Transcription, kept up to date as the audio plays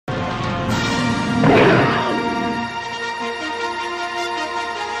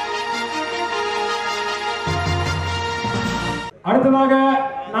அடுத்ததாக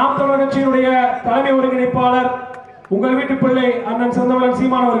நாம் தமிழர் கட்சியினுடைய தலைமை ஒருங்கிணைப்பாளர் உங்கள் வீட்டு பிள்ளை அண்ணன் செந்தமிழன்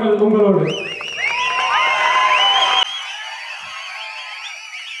சீமான் அவர்கள் உங்களோடு.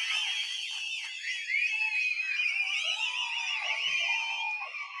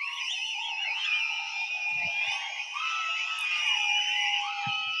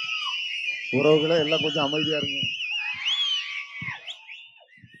 உறவுகளை எல்லாம் கொஞ்சம் அமைதியா இருங்க.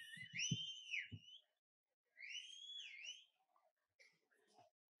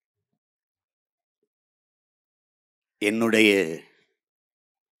 என்னுடைய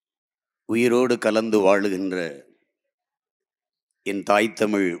உயிரோடு கலந்து வாழுகின்ற என் தாய்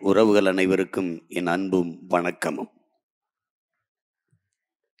தமிழ் உறவுகள் அனைவருக்கும் என் அன்பும் வணக்கமும்.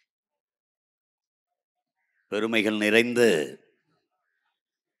 பெருமைகள் நிறைந்த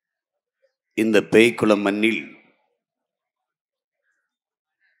இந்த பேய்க்குளம் மண்ணில்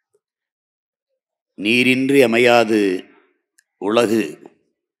நீரின்றி அமையாது உலகு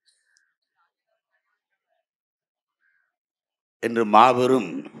என்று மாபெரும்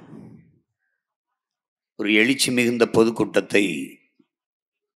ஒரு எழுச்சி மிகுந்த பொதுக்கூட்டத்தை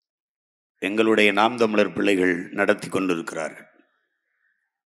எங்களுடைய நாம் தமிழர் பிள்ளைகள் நடத்தி கொண்டிருக்கிறார்கள்.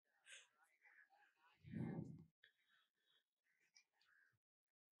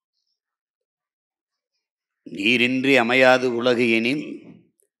 நீரின்றி அமையாது உலகு எனின்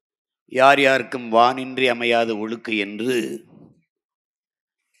யார் யாருக்கும் வானின்றி அமையாது ஒழுக்கு என்று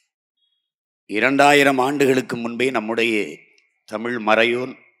 2000 ஆண்டுகளுக்கு முன்பே நம்முடைய தமிழ்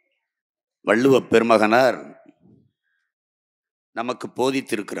மறையோன் வள்ளுவப் பெருமகனார் நமக்கு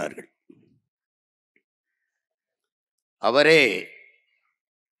போதித்திருக்கிறார்கள். அவரே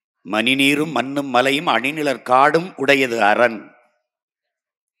மணிநீரும் மண்ணும் மலையும் அணிநிலர் காடும் உடையது அரண்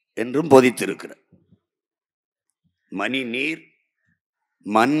என்றும் போதித்திருக்கிறார். மணி நீர்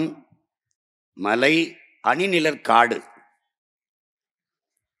மண் மலை அணிநிலர் காடு.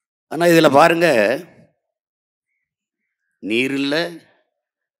 ஆனா இதுல பாருங்க, நீர் இல்லை,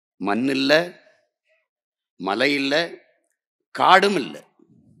 மண் இல்லை, மலை இல்லை, காடும் இல்லை.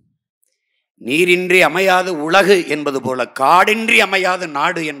 நீரின்றி அமையாத உலகு என்பது போல காடின்றி அமையாத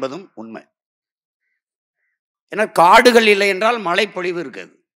நாடு என்பதும் உண்மை. ஏன்னா காடுகள் இல்லை என்றால் மழைப்பொழிவு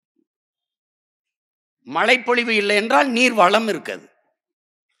இருக்காது, மழைப்பொழிவு இல்லை என்றால் நீர் வளம் இருக்காது,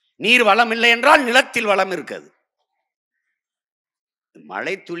 நீர் வளம் இல்லை என்றால் நிலத்தில் வளம் இருக்காது.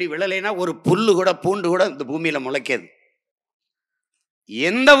 மழை துளி விழலைன்னா ஒரு புல்லு கூட பூண்டு கூட இந்த பூமியில முளைக்காது.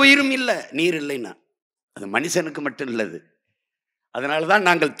 எந்த உயிரும் இல்லை நீர் இல்லைன்னா. அது மனுஷனுக்கு மட்டும் இல்லது. அதனால்தான்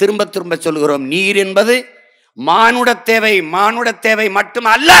நாங்கள் திரும்ப திரும்ப சொல்கிறோம், நீர் என்பது மானுட தேவை, மானுட தேவை மட்டும்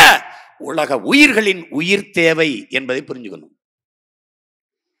அல்ல, உலக உயிர்களின் உயிர் தேவை என்பதை புரிஞ்சுக்கணும்.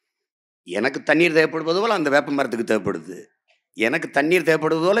 எனக்கு தண்ணீர் தேவைப்படுவது போல அந்த வேப்ப மரத்துக்கு தேவைப்படுது, எனக்கு தண்ணீர்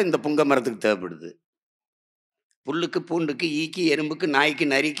தேவைப்படுவது போல இந்த புங்க மரத்துக்கு தேவைப்படுது, புல்லுக்கு பூண்டுக்கு ஈக்கி எறும்புக்கு நாய்க்கு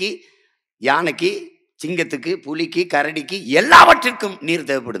நரிக்கு யானைக்கு சிங்கத்துக்கு புலிக்கு கரடிக்கு எல்லாவற்றிற்கும் நீர்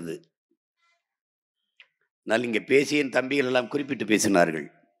தேவைப்படுது. நான் இங்கே பேசிய தம்பிகள் எல்லாம் குறிப்பிட்டு பேசினார்கள்.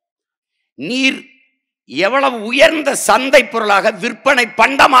 நீர் எவ்வளவு உயர்ந்த சந்தை பொருளாக விற்பனை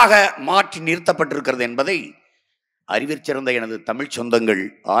பண்டமாக மாற்றி நிறுத்தப்பட்டிருக்கிறது என்பதை அறிவிற் சிறந்த எனது தமிழ் சொந்தங்கள்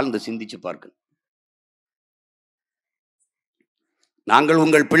ஆழ்ந்து சிந்திச்சு பார்க்க. நாங்கள்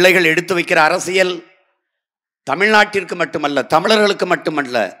உங்கள் பிள்ளைகள் எடுத்து வைக்கிற அரசியல் தமிழ்நாட்டிற்கு மட்டுமல்ல, தமிழர்களுக்கு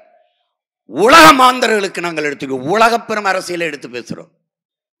மட்டுமல்ல, உலக மாந்தர்களுக்கு நாங்கள் எடுத்துக்கோ உலக பெரும் அரசியலை எடுத்து பேசுகிறோம்.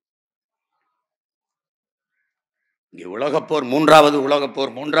 இங்கே உலகப்போர், மூன்றாவது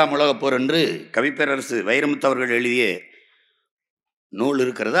உலகப்போர், மூன்றாம் உலகப்போர் என்று கவிப்பேரரசு வைரமுத்து அவர்கள் எழுதிய நூல்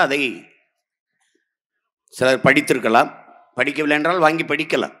இருக்கிறது. அதை சிலர் படித்திருக்கலாம், படிக்கவில்லை என்றால் வாங்கி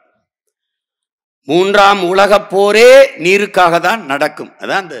படிக்கலாம். மூன்றாம் உலகப்போரே நீருக்காக தான் நடக்கும்.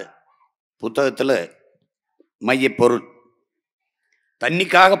 அதான் அந்த புத்தகத்தில் மைய பொருள்.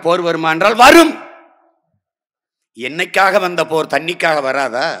 தண்ணிக்காக போர் வருமா என்றால் வரும். என்னைக்காக வந்த போர் தண்ணிக்காக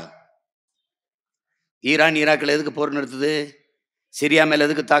வராதா? ஈரான் ஈராக்கில் எதுக்கு போர் நடத்துது? சிரியா மேல்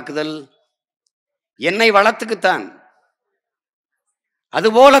எதுக்கு தாக்குதல்? எண்ணெய் வளத்துக்குத்தான்.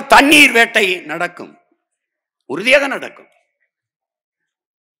 அதுபோல தண்ணீர் வேட்டை நடக்கும், உறுதியாக நடக்கும்,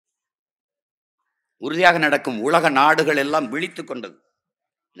 உறுதியாக நடக்கும். உலக நாடுகள் எல்லாம் விழித்து கொண்டது.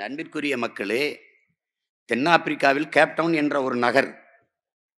 அன்பிற்குரிய மக்களே, தென்னாப்பிரிக்காவில் கேப்டவுன் என்ற ஒரு நகர்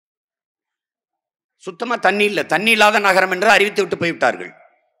சுத்தமா தண்ணி இல்லை, தண்ணி இல்லாத நகரம் என்று அறிவித்து விட்டு போய்விட்டார்கள்.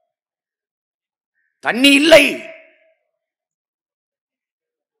 தண்ணி இல்லை.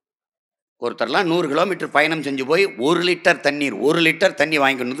 ஒருத்தர்லாம் 100 கிலோமீட்டர் பயணம் செஞ்சு போய் 1 லிட்டர் தண்ணீர் 1 லிட்டர் தண்ணி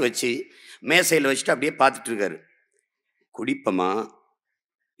வாங்கி கொண்டு வச்சு மேசையில் வச்சுட்டு அப்படியே பார்த்துட்டு இருக்காரு. குடிப்பமா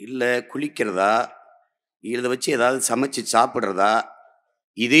இல்லை குளிக்கிறதா, இதை வச்சு ஏதாவது சமைச்சு சாப்பிட்றதா,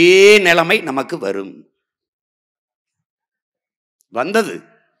 இதே நிலைமை நமக்கு வரும். வந்தது.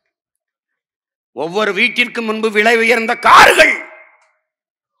 ஒவ்வொரு வீட்டிற்கு முன்பு விலை உயர்ந்த கார்கள்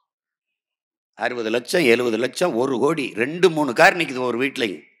 60 லட்சம் 70 லட்சம் 1 கோடி 2-3 கார் நிக்குது ஒரு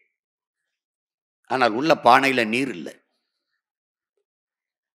வீட்லையும். ஆனால் உள்ள பானையில நீர் இல்லை.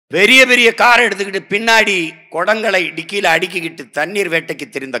 பெரிய பெரிய காரை எடுத்துக்கிட்டு பின்னாடி குடங்களை டிக்கியில அடுக்கிக்கிட்டு தண்ணீர் வேட்டைக்கு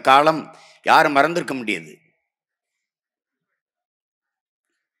தெரிந்த காலம் யாரும் மறந்திருக்க முடியாது.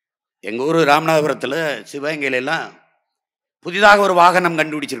 எங்க ஊர் ராமநாதபுரத்தில் சிவகங்கையில எல்லாம் புதிதாக ஒரு வாகனம்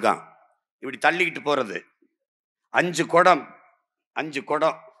கண்டுபிடிச்சிருக்கான். இப்படி தள்ளிக்கிட்டு போறது 5 குடம்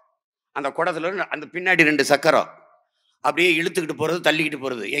அந்த குடத்துல அந்த பின்னாடி 2 சக்கரம் அப்படியே இழுத்துக்கிட்டு போறது தள்ளிக்கிட்டு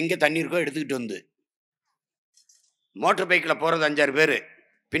போறது. எங்க தண்ணி இருக்கோ எடுத்துக்கிட்டு வந்து மோட்டர் பைக்கில் போறது 5-6 பேர்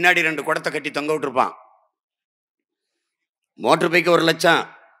பின்னாடி 2 குடத்தை கட்டி தொங்க விட்டுருப்பான். மோட்டர் பைக்கு 1 லட்சம்,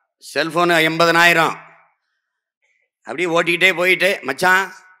 செல்போனு 80,000. அப்படியே ஓட்டிக்கிட்டே போயிட்டு மச்சான்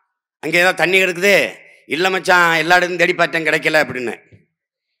அங்கே ஏதாவது தண்ணி கிடக்குது, இல்லை மச்சான் எல்லா இடத்தும் தேடி பார்த்தேன் கிடைக்கல அப்படின்னு.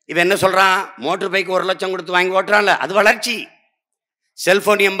 இவன் என்ன சொல்றான்? மோட்டர் பைக்கு 1 லட்சம் கொடுத்து வாங்கி ஓட்டுறான்ல அது வளர்ச்சி.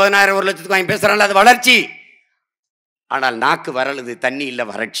 செல்போன் 80,000 1 லட்சத்துக்கு வாங்கி பேசுறான்ல அது வளர்ச்சி. ஆனால் நாக்கு வரலுது, தண்ணி இல்லை,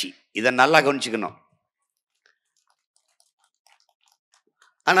 வறட்சி. இதை நல்லா கவனிச்சுக்கணும்.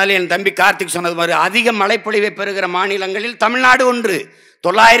 ஆனால் என் தம்பி கார்த்திக் சொன்னது மாதிரி அதிக மழைப்பொழிவை பெறுகிற மாநிலங்களில் தமிழ்நாடு ஒன்று.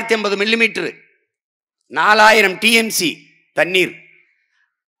 980 மில்லிமீட்டர், 4000 டிஎம்சி தண்ணீர்.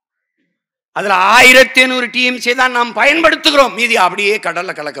 அதுல 1500 டிஎம்சி தான் நாம் பயன்படுத்துகிறோம், மீதி அப்படியே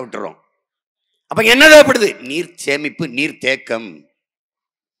கடல்ல கலக்க விட்டுறோம். அப்ப என்ன தேவைப்படுது? நீர் சேமிப்பு, நீர் தேக்கம்.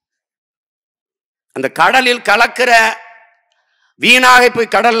 அந்த கடலில் கலக்கிற வீணாக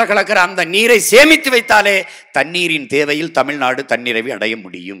போய் கடல்ல கலக்கிற அந்த நீரை சேமித்து வைத்தாலே தண்ணீரின் தேவையில் தமிழ்நாடு தன்னிறைவை அடைய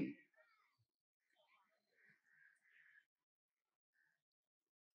முடியும்.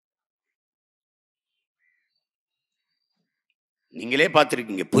 நீங்களே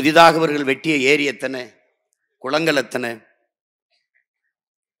பார்த்துருக்கீங்க, புதிதாக அவர்கள் வெட்டிய ஏரி எத்தனை, குளங்கள் எத்தனை,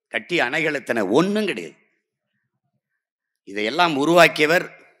 கட்டிய அணைகள் எத்தனை, ஒன்றும் கிடையாது. இதையெல்லாம் உருவாக்கியவர்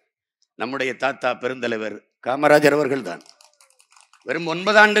நம்முடைய தாத்தா பெருந்தலைவர் காமராஜர் அவர்கள் தான். வெறும்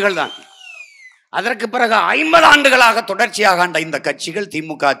 9 ஆண்டுகள் தான். அதற்கு பிறகு 50 ஆண்டுகளாக தொடர்ச்சியாக ஆண்ட இந்த கட்சிகள்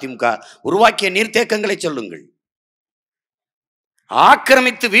திமுக அதிமுக உருவாக்கிய நீர்த்தேக்கங்களை சொல்லுங்கள்.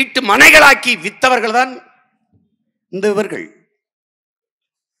 ஆக்கிரமித்து வீட்டு மனைகளாக்கி வித்தவர்கள் தான் இந்த இவர்கள்.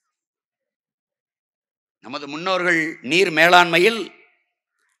 நமது முன்னோர்கள் நீர் மேலாண்மையில்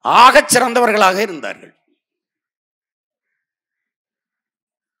ஆகச் சிறந்தவர்களாக இருந்தார்கள்.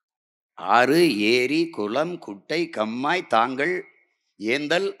 ஆறு, ஏரி, குளம், குட்டை, கம்மாய், தாங்கள்,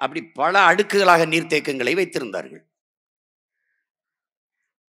 ஏந்தல், அப்படி பல அடுக்குகளாக நீர்த்தேக்கங்களை வைத்திருந்தார்கள்.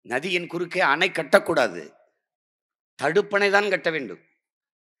 நதியின் குறுக்கே அணை கட்டக்கூடாது, தடுப்பணை தான் கட்ட வேண்டும்.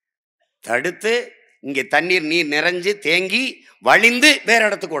 தடுத்து இங்கே தண்ணீர் நீர் நிறைஞ்சு தேங்கி வழிந்து வேற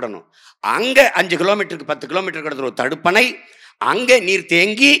இடத்துக்கு ஓடணும். அங்க 5 கிலோமீட்டருக்கு 10 கிலோமீட்டருக்கு இடத்துல ஒரு தடுப்பணை, அங்க நீர்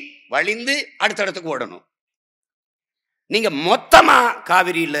தேங்கி வழிந்து அடுத்த இடத்துக்கு ஓடணும். நீங்க மொத்தமா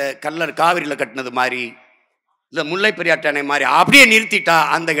காவிரியில கட்டினது மாதிரி இல்லை முல்லை பெரியாற்று அணை மாதிரி அப்படியே நிறுத்திட்டா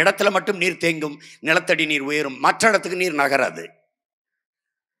அந்த இடத்துல மட்டும் நீர் தேங்கும், நிலத்தடி நீர் உயரும், மற்ற இடத்துக்கு நீர் நகராது.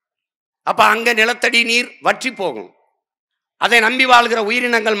 அப்ப அங்க நிலத்தடி நீர் வற்றி போகும். அதை நம்பி வாழ்கிற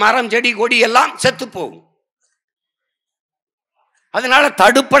உயிரினங்கள், மரம், செடி, கொடி எல்லாம் செத்து போகும். அதனால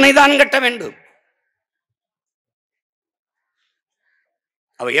தடுப்பணை தான் கட்ட வேண்டும்.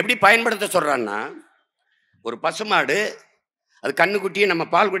 அவ எப்படி பயன்படுத்த சொல்றான்னா, ஒரு பசுமாடு அது கண்ணுக்குட்டியை நம்ம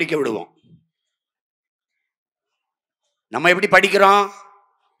பால் குடிக்க விடுவோம். நம்ம எப்படி படிக்கிறோம்?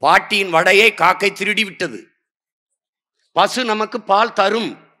 பாட்டியின் வடையை காக்கை திருடி விட்டது. பசு நமக்கு பால் தரும்.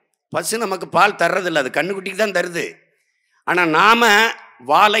 பசு நமக்கு பால் தர்றதில்லை, அது கண்ணுக்குட்டிக்கு தான் தருது. ஆனா நாம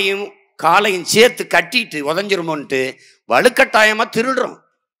வாலையும் காலையும் சேர்த்து கட்டிட்டு உதஞ்சிருமோன்ட்டு வலுக்கட்டாயமா திருடுறோம்.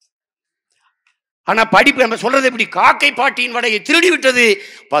 ஆனா படிப்பு நம்ம சொல்றது எப்படி? காக்கை பாட்டியின் வடையை திருடி விட்டது,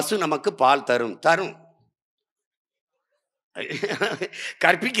 பசு நமக்கு பால் தரும்.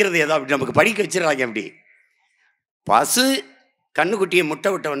 கற்பிக்கிறது ஏதோ அப்படி நமக்கு படிக்க வச்சிடறாங்க. அப்படி பசு கண்ணுக்குட்டியை முட்டை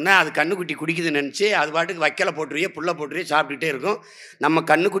விட்டவுடனே அது கண்ணுக்குட்டி குடிக்குதுன்னு நினச்சி அது பாட்டுக்கு வைக்கலை போட்டுருவியே புல்லை போட்டுருவியே சாப்பிட்டுட்டே இருக்கும். நம்ம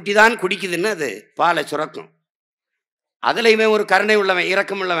கண்ணுக்குட்டி தான் குடிக்குதுன்னு அது பாலை சுரக்கும். அதில் இவன் ஒரு கருணை உள்ளவன்,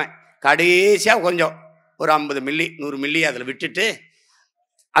 இரக்கம் உள்ளவன், கடைசியாக கொஞ்சம் ஒரு 50 மில்லி 100 மில்லி அதில் விட்டுட்டு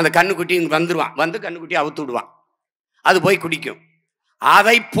அந்த கண்ணுக்குட்டி இங்கே வந்துடுவான். வந்து கண்ணுக்குட்டி அவுத்து விடுவான், அது போய் குடிக்கும்.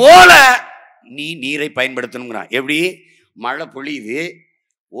 அதை போல நீ நீரை பயன்படுத்தணுங்கிறான். எப்படி? மழை பொழியுது,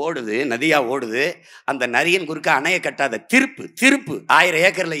 ஓடுது, நதியா ஓடுது, அந்த நதியின் குறுக்க அணைய கட்டாத, திருப்பு 1000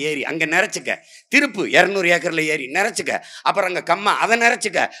 ஏக்கர்ல ஏறி அங்க நிறைச்சுக்க, திருப்பு 200 ஏக்கர்ல ஏறி நிறைச்சுக்க, அப்புறம் அங்க கம்மா அதை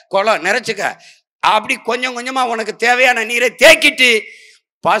நிறைச்சுக்க, குளம் நிறைச்சுக்க. அப்படி கொஞ்சம் கொஞ்சமா உனக்கு தேவையான நீரை தேக்கிட்டு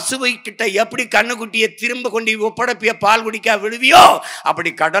பசுவை கிட்ட எப்படி கண்ணுக்குட்டியை திரும்ப கொண்டு ஒப்படைப்பிய பால் குடிக்க விடுவியோ அப்படி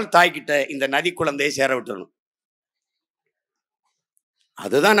கடல் தாய்கிட்ட இந்த நதி குழந்தையை சேர விட்டுறணும்.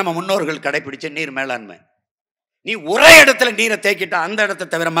 அதுதான் நம்ம முன்னோர்கள் கடைபிடிச்ச நீர் மேலாண்மை. நீ ஒரே இடத்துல நீரை தேக்கிட்டா அந்த இடத்தை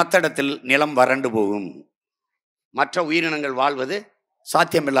தவிர மற்ற இடத்தில் நிலம் வறண்டு போகும், மற்ற உயிரினங்கள் வாழ்வது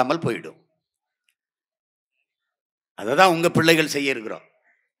சாத்தியமில்லாமல் போயிடும். அதுதான் உங்க பிள்ளைகள் செய்ய இருக்கிறோம்.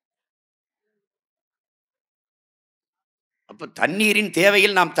 அப்ப தண்ணீரின்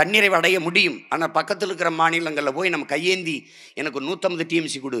தேவையில் நாம் தண்ணீரை அடைய முடியும். ஆனால் பக்கத்தில் இருக்கிற மாநிலங்களில் போய் நம்ம கையேந்தி எனக்கு 150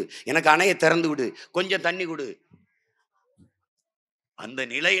 TMC கொடு, எனக்கு அணையை திறந்து விடு, கொஞ்சம் தண்ணி கொடு. அந்த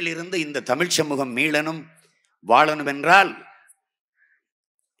நிலையிலிருந்து இந்த தமிழ் சமூகம் மீளனும் வாழணும் என்றால்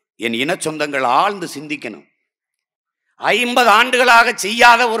என் இன சொந்தங்கள் ஆழ்ந்து சிந்திக்கணும். 50 ஆண்டுகளாக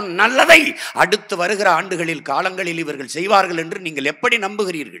செய்யாத ஒரு நல்லதை அடுத்து வருகிற ஆண்டுகளில் காலங்களில் இவர்கள் செய்வார்கள் என்று நீங்கள் எப்படி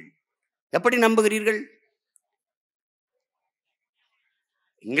நம்புகிறீர்கள்? எப்படி நம்புகிறீர்கள்?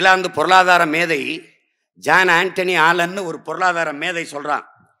 இங்கிலாந்து பொருளாதார மேதை ஜான் ஆண்டனி ஆலன் ஒரு பொருளாதார மேதை சொல்றான்,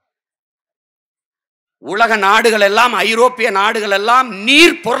 உலக நாடுகள் எல்லாம், ஐரோப்பிய நாடுகள் எல்லாம்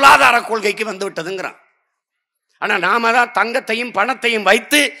நீர் பொருளாதார கொள்கைக்கு வந்து விட்டதுங்கிறான். ஆனா நாம தான் தங்கத்தையும் பணத்தையும்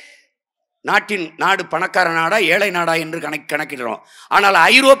வைத்து நாடு பணக்கார நாடா ஏழை நாடா என்று கணக்கிடுறோம். ஆனால்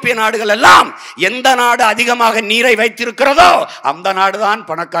ஐரோப்பிய நாடுகள் எல்லாம் எந்த நாடு அதிகமாக நீரை வைத்திருக்கிறதோ அந்த நாடுதான்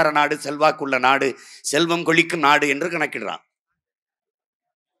பணக்கார நாடு, செல்வாக்குள்ள நாடு, செல்வம் கொளிக்கும் நாடு என்று கணக்கிடுறான்.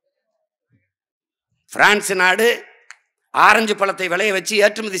 பிரான்ஸ் நாடு ஆரஞ்சு பழத்தை விளைய வச்சு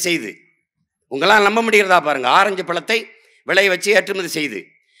ஏற்றுமதி செய்து, உங்களால் நம்ப முடிகிறதா பாருங்க, ஆரஞ்சு பழத்தை விளைய வச்சு ஏற்றுமதி செய்து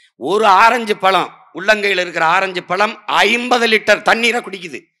ஒரு ஆரஞ்சு பழம், உள்ளங்கையில் இருக்கிற ஆரஞ்சு பழம் 50 லிட்டர் தண்ணீரை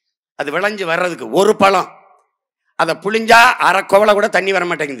குடிக்குது. அது விளைஞ்சு வர்றதுக்கு ஒரு பழம், அதை புளிஞ்சா அரை கோவலை கூட தண்ணி வர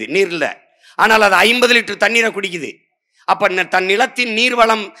மாட்டேங்குது, நீர் இல்லை. ஆனால் அது 50 லிட்டர் தண்ணீரை குடிக்குது. அப்ப தன் நிலத்தின்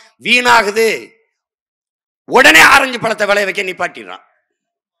நீர்வளம் வீணாகுது. உடனே ஆரஞ்சு பழத்தை விளைய வைக்க நிப்பாட்டிடுறான்.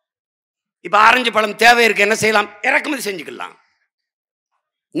 இப்ப ஆரஞ்சு பழம் தேவை இருக்கு, என்ன செய்யலாம்? இறக்குமதி செஞ்சுக்கலாம்,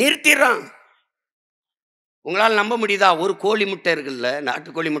 நிறுத்திடுறான். உங்களால் நம்ப முடியுதா? ஒரு கோழி முட்டை இருக்குல்ல,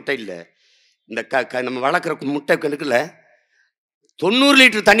 நாட்டுக்கோழி முட்டை இல்லை, இந்த நம்ம வளர்க்குற முட்டை இருக்குல்ல, 90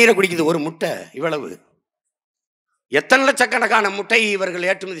 லிட்டர் தண்ணீரை குடிக்குது ஒரு முட்டை. இவ்வளவு எத்தனை லட்சக்கணக்கான முட்டை இவர்கள்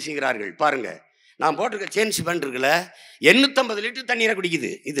ஏற்றுமதி செய்கிறார்கள் பாருங்க. நான் போட்டிருக்க சேன்ஸ் பேண்ட் இருக்குல்ல, 850 லிட்டர் தண்ணீரை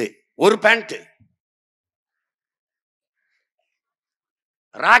குடிக்குது. இது ஒரு பேண்ட்.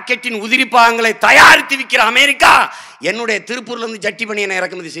 ராக்கெட்டின் உதிரி பாகங்களை தயாரித்து விற்கிற அமெரிக்கா என்னுடைய திருப்பூர்ல இருந்து ஜட்டி பணியை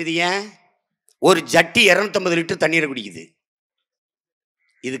இறக்குமதி செய்து ஏன் ஒரு ஜட்டி 250 லிட்டர் தண்ணீரை குடிக்குது.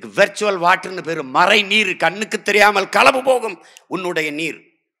 இதுக்கு வெர்ச்சுவல் வாட்டர்னு பேரு, மறை நீர், கண்ணுக்கு தெரியாமல் களவு போகும் உன்னுடைய நீர்.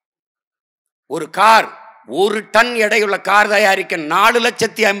 ஒரு கார், 1 டன் எடையுள்ள கார் தயாரிக்க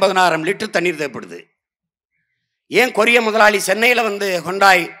 4,50,000 லிட்டர் தண்ணீர் தேவைப்படுது. ஏன் கொரிய முதலாளி சென்னையில் வந்து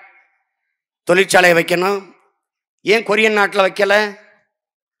ஹொண்டாய் தொழிற்சாலையை வைக்கணும்? ஏன் கொரியன் நாட்டில் வைக்கல?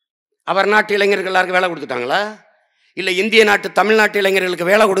 அவர் நாட்டு இளைஞர்கள் எல்லாருக்கும் வேலை கொடுத்துட்டாங்களா? இல்லை இந்திய நாட்டு தமிழ்நாட்டு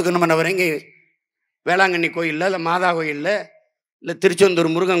இளைஞர்களுக்கு வேலை கொடுக்கணும்? அவர் எங்கே வேளாங்கண்ணி கோயிலில், இல்லை மாதா கோயிலில், இல்லை திருச்செந்தூர்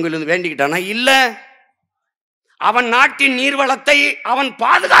முருகன் கோயில் வேண்டிக்கிட்டானா? இல்லை, அவன் நாட்டின் நீர்வளத்தை அவன்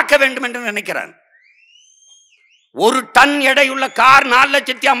பாதுகாக்க வேண்டும் என்று நினைக்கிறான். 1 டன் எடையுள்ள கார்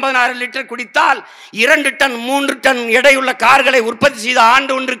 4,50,000 லிட்டர் குடித்தால் 2 டன் 3 டன் எடையுள்ள கார்களை உற்பத்தி செய்த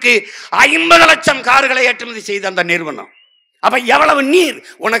ஆண்டு ஒன்றுக்கு 50 லட்சம் கார்களை ஏற்றுமதி செய்த அந்த நிறுவனம். அப்ப எவ்வளவு நீர்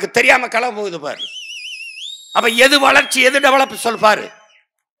உனக்கு தெரியாம களவு போகுது பாரு. அப்ப எது வளர்ச்சி, எது டெவலப் சொல் பாரு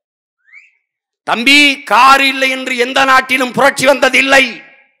தம்பி. கார் இல்லை என்று எந்த நாட்டிலும் புரட்சி வந்தது இல்லை.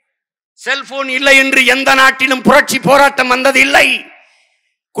 செல்போன் இல்லை என்று எந்த நாட்டிலும் புரட்சி போராட்டம் வந்தது இல்லை.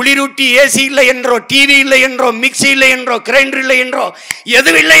 குளிரூட்டி ஏசி இல்லை என்றோ, டிவி இல்லை என்றோ, மிக்சி இல்லை என்றோ, கிரைண்டர் இல்லை என்றோ,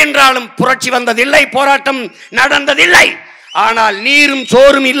 எதுவில்லை என்றாலும் புரட்சி வந்ததில்லை, போராட்டம் நடந்ததில்லை. ஆனால் நீரும்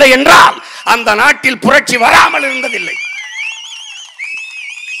சோறும் இல்லை என்றால் அந்த நாட்டில் புரட்சி வராமல் இருந்ததில்லை.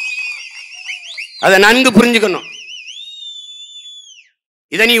 அதை நன்கு புரிஞ்சுக்கணும்.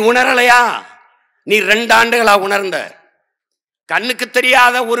 இதை நீ உணரலையா? நீ 2 ஆண்டுகளா உணர்ந்த. கண்ணுக்கு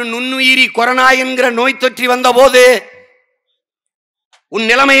தெரியாத ஒரு நுண்ணுயிரி கொரோனா என்கிற நோய் தொற்றி வந்த போது உன்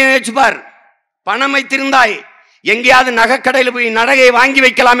நிலைமையை வச்சுப்பார். பணம் வைத்திருந்தாய், எங்கேயாவது நகைக்கடையில் போய் நகையை வாங்கி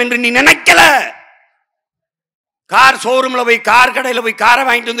வைக்கலாம் என்று நீ நினைக்கல. கார் ஷோரூம்ல போய், கார் கடையில் போய் காரை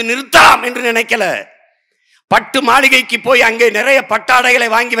வாங்கிட்டு வந்து நிறுத்தலாம் என்று நினைக்கல. பட்டு மாளிகைக்கு போய் அங்கே நிறைய பட்டாடைகளை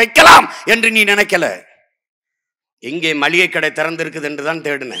வாங்கி வைக்கலாம் என்று நீ நினைக்கல. எங்கே மளிகை கடை திறந்திருக்குது என்று தான்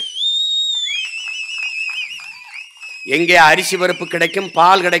தேடின. எங்கே அரிசி பருப்பு கிடைக்கும்,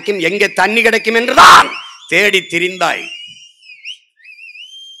 பால் கிடைக்கும், எங்கே தண்ணி கிடைக்கும் என்றுதான் தேடி திரிந்தாய்.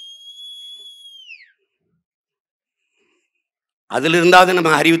 அதில் இருந்தாவது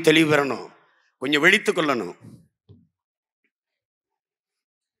நம்ம அறிவு தெளிவு பெறணும், கொஞ்சம் விழித்துக் கொள்ளணும்.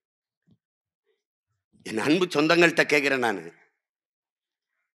 என் அன்பு சொந்தங்கள்கிட்ட கேட்கிறேன் நான்,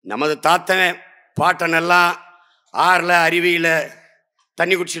 நமது தாத்தன் பாட்டன் எல்லாம் ஆறுல அருவியில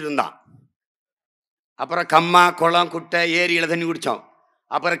தண்ணி குடிச்சிட்டு இருந்தான். அப்புறம் கம்மா குளம் குட்டை ஏரியில தண்ணி குடித்தோம்.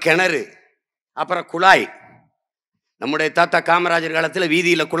 அப்புறம் கிணறு, அப்புறம் குழாய். நம்முடைய தாத்தா காமராஜர் காலத்தில்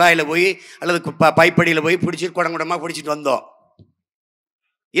வீதியில் குழாயில் போய் அல்லது பைப்படியில் போய் பிடிச்சிட்டு குடங்குடமாக பிடிச்சிட்டு வந்தோம்.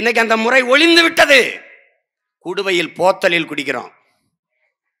 இன்னைக்கு அந்த முறை ஒளிந்து விட்டது. குடுவையில் போத்தலில் குடிக்கிறோம்.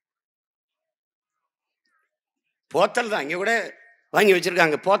 போத்தல் தான் இங்கே கூட வாங்கி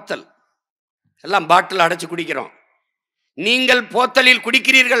வச்சிருக்காங்க. போத்தல் எல்லாம் பாட்டில் அடைச்சு குடிக்கிறோம். நீங்கள் போத்தலில்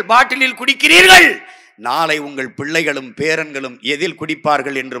குடிக்கிறீர்கள், பாட்டிலில் குடிக்கிறீர்கள். நாளை உங்கள் பிள்ளைகளும் பேரன்களும் எதில்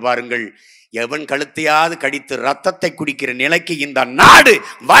குடிப்பார்கள் என்று பாருங்கள். எவன் கழுத்தையாவது கடித்து ரத்தத்தை குடிக்கிற நிலைக்கு இந்த நாடு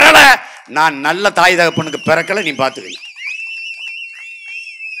வரல. நான் நல்ல தாய் தகப்பனுக்கு பிறக்கல, நீ பார்த்துக்க.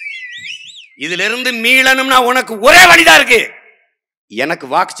 இதுல இருந்து மீளணும்னா உனக்கு ஒரே வழிதான் இருக்கு. எனக்கு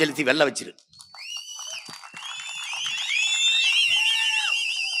வாக்கு செலுத்தி வெல்ல வச்சிரு.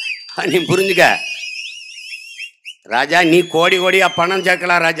 நீ புரிஞ்சுக்க ராஜா. நீ கோடி கோடியா பணம்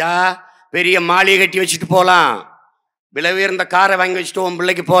சேர்க்கலாம் ராஜா. பெரிய மாளிகை கட்டி வச்சுட்டு போலாம், விலை உயர்ந்த காரை வாங்கி வச்சுட்டு உன்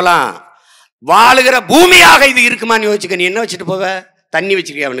பிள்ளைக்கு போலாம். வாழுகிற பூமியாக இது இருக்குமான்னு யோசிச்சுக்க. நீ என்ன வச்சுட்டு போவ? தண்ணி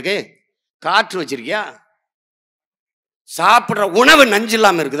வச்சிருக்கியா? அவனுக்கு காற்று வச்சிருக்கியா? சாப்பிட்ற உணவு நஞ்சு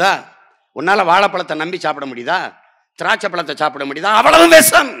இல்லாம இருக்குதா? உன்னால வாழைப்பழத்தை நம்பி சாப்பிட முடியுதா? திராட்சை பழத்தை சாப்பிட முடியுதா? அவ்வளவு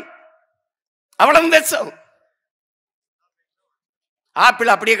விஷம், அவ்வளவு விஷம்.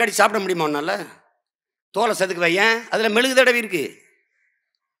 ஆப்பிள் அப்படியே கடி சாப்பிட முடியுமா உன்னால? தோலை செதுக்கு வையன், அதுல மெழுகு தடவி இருக்கு.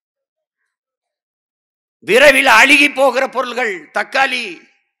 விரைவில் அழுகி போகிற பொருள்கள் தக்காளி,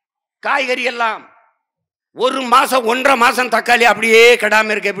 காய்கறி எல்லாம். ஒரு மாசம் 1.5 மாசம் தக்காளி அப்படியே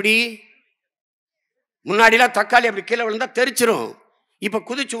கெடாம இருக்கு. எப்படி? முன்னாடிலாம் தக்காளி அப்படி கீழே விழுந்தா தெரிச்சிரும், இப்ப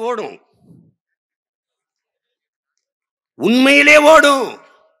குதிச்சு ஓடும். உண்மையிலே ஓடும்.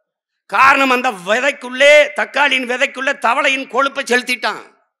 காரணம், அந்த விதைக்குள்ளே, தக்காளியின் விதைக்குள்ளே தவளையின் கொழுப்பை செலுத்திட்டான்.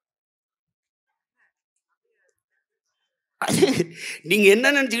 நீங்க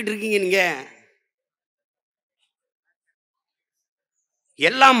என்ன நினைச்சுக்கிட்டு இருக்கீங்க? நீங்க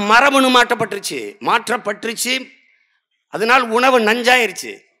எல்லாம் மரபணு மாற்றப்பட்டுருச்சு. அதனால் உணவு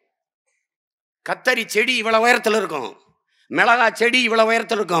நஞ்சாயிருச்சு. கத்தரி செடி இவ்வளவு உயரத்தில் இருக்கும், மிளகா செடி இவ்வளவு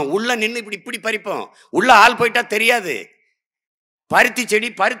உயரத்தில் இருக்கும். உள்ள நின்று இப்படி பறிப்போம், உள்ள ஆள் போயிட்டா தெரியாது. பருத்தி செடி,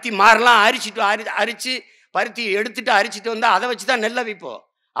 பருத்தி மாறலாம் அரிச்சு பருத்தி எடுத்துட்டு அரிச்சிட்டு வந்தா அதை வச்சுதான் நெல்லை வைப்போம்.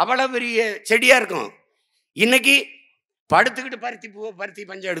 அவ்வளவு பெரிய செடியா இருக்கும். இன்னைக்கு படுத்துக்கிட்டு பருத்தி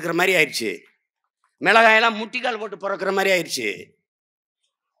பஞ்சம் எடுக்கிற மாதிரி ஆயிடுச்சு. மிளகாயெல்லாம் முட்டிக்கால் போட்டு பிறக்கிற மாதிரி ஆயிடுச்சு.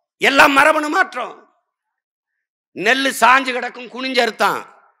 எல்லாம் மரபணு மாற்றம். நெல் சாஞ்சு கிடக்கும், குனிஞ்ச அறுத்தான்.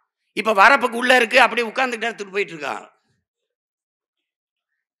 இப்ப வரப்புக்கு உள்ள இருக்கு, அப்படியே உட்கார்ந்துட்டு எடுத்துட்டு போயிட்டு இருக்கான்.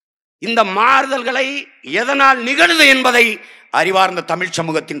 இந்த மாறுதல்களை எதனால் நிகழுது என்பதை அறிவார்ந்த தமிழ்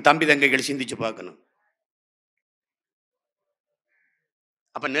சமூகத்தின் தம்பி தங்கைகள் சிந்திச்சு பார்க்கணும்.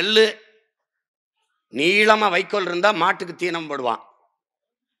 அப்ப நெல்லு நீளமா வைக்கோல் இருந்தா மாட்டுக்கு தீனம் போடுவான்.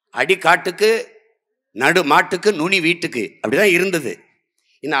 அடி காட்டுக்கு, நடு மாட்டுக்கு, நுனி வீட்டுக்கு. அப்படிதான் இருந்தது.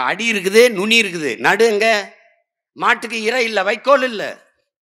 இன்னும் அடி இருக்குது, நுனி இருக்குது, நடு எங்க? மாட்டுக்கு இறை இல்லை, வைக்கோல் இல்லை.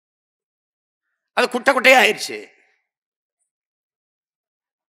 அது குட்டை குட்டையா ஆயிடுச்சு.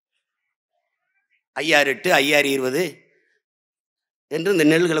 5008 5020 என்று இந்த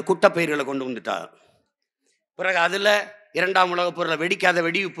நெல்களை குட்டை பயிர்களை கொண்டு வந்துட்டா. பிறகு அதுல 2ஆம் உலகப் போர்ல வெடிக்காத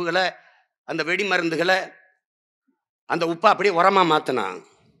வெடி உப்புகளை, அந்த வெடி மருந்துகளை, அந்த உப்பை அப்படியே உரமா மாத்தினான்.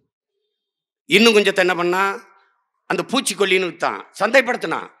 இன்னும் கொஞ்சத்தை என்ன பண்ணா, அந்த பூச்சிக்கொல்லின்னு வித்தான்,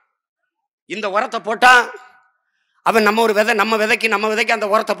 சந்தைப்படுத்தினான். இந்த உரத்தை போட்டா அவன் நம்ம விதைக்கு அந்த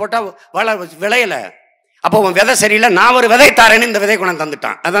உரத்தை போட்டா விளையல. அப்போ உன் விதை சரியில்லை, நான் ஒரு விதை தாரேன்னு இந்த விதை கொண்டு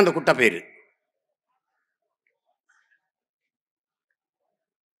தந்துட்டான். அதான் அந்த குட்டை பயிர்.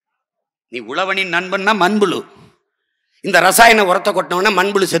 நீ உழவனின் நண்பன்னா மண்புழு. இந்த ரசாயன உரத்தை கொட்டினவன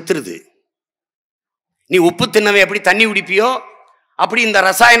மண்புழு செத்துருது. நீ உப்பு தின்னவை எப்படி தண்ணி குடிப்பியோ அப்படி இந்த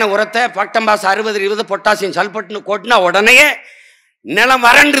ரசாயன உரத்தை பக்டம்பாஸ் 60-20 பொட்டாசியம் சல்பேட்னு கொட்டினா உடனே நிலம்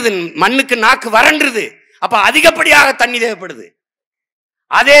வறண்டுது, மண்ணுக்கு நாக்கு வறண்டுது. அப்ப அதிகப்படியாக தண்ணி தேவைப்படுது.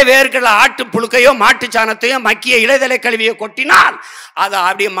 அதே வேர்கள் ஆட்டு புழுக்கையோ மாட்டு சாணத்தையோ மக்கிய இலைதலை கழுவியோ கொட்டினால் அதை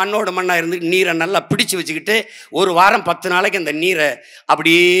அப்படியே மண்ணோட மண்ணா இருந்து நீரை நல்லா பிடிச்சு வச்சுக்கிட்டு 1 வாரம் 10 நாளைக்கு அந்த நீரை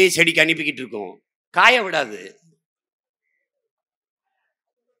அப்படியே செடிக்கு அனுப்பிக்கிட்டு இருக்கும், காய விடாது.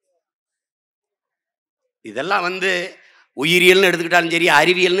 இதெல்லாம் உயிரியல்னு எடுத்துக்கிட்டாலும் சரி,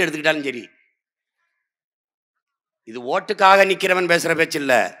 அறிவியல்னு எடுத்துக்கிட்டாலும் சரி, இது ஓட்டுக்காக நிக்கிறவன் பேசுற பேச்சு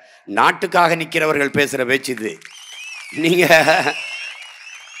இல்ல, நாட்டுக்காக நிக்கிறவர்கள் பேசுற பேச்சு இது.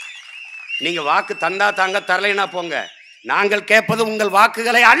 நீங்க வாக்கு தந்தா தாங்க, தரலைனா போங்க. நாங்கள் கேட்பது உங்கள்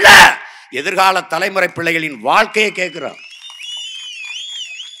வாக்குகளை அல்ல, எதிர்கால தலைமுறை பிள்ளைகளின் வாழ்க்கையை கேட்கிறோம்.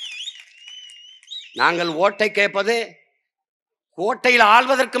 நாங்கள் ஓட்டை கேட்பது கோட்டையில்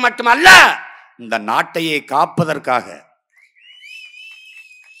ஆள்வதற்கு மட்டுமல்ல, இந்த நாட்டையே காப்பதற்காக.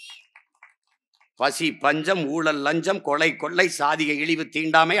 பசி பஞ்சம் ஊழல் லஞ்சம் கொலை கொள்ளை சாதிய இழிவு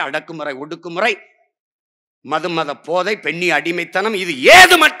தீண்டாமை அடக்குமுறை ஒடுக்குமுறை மத போதை பெண்ணி அடிமைத்தனம் இது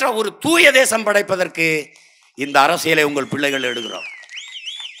ஏதுமற்ற ஒரு தூய தேசம் படைப்பதற்கு இந்த அரசியலை உங்கள் பிள்ளைகள் எடுக்கிறோம்.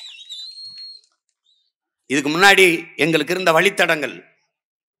 இதுக்கு முன்னாடி எங்களுக்கு இருந்த வழித்தடங்கள்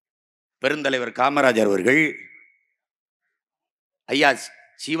பெருந்தலைவர் காமராஜர் அவர்கள், ஐயா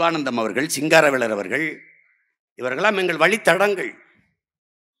சிவானந்தம் அவர்கள், சிங்காரவேலர் அவர்கள், இவர்களாம் எங்கள் வழித்தடங்கள்.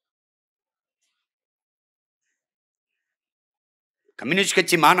 கம்யூனிஸ்ட்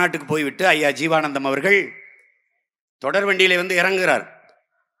கட்சி மாநாட்டுக்கு போய்விட்டு ஐயா ஜீவானந்தம் அவர்கள் தொடர் வண்டியில வந்து இறங்குகிறார்.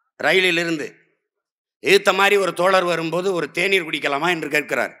 ரயிலிலிருந்து எதிர்த்த மாதிரி ஒரு தோழர் வரும்போது ஒரு தேநீர் குடிக்கலாமா என்று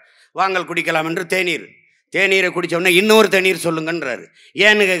கேட்கிறார். வாங்கல் குடிக்கலாம் என்று தேநீரை குடித்த உடனே இன்னொரு தேநீர் சொல்லுங்கன்றாரு.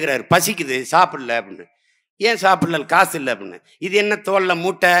 ஏன்னு கேட்குறாரு. பசிக்குது, சாப்பிடல அப்படின்னு. ஏன் சாப்பிடல? காசு இல்லை அப்படின்னு. இது என்ன தோல்ல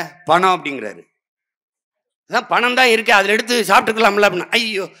மூட்டை பணம் அப்படிங்கிறாரு. அதான் பணம் தான் இருக்கு, அதில் எடுத்து சாப்பிட்டுக்கலாம்ல அப்படின்னு.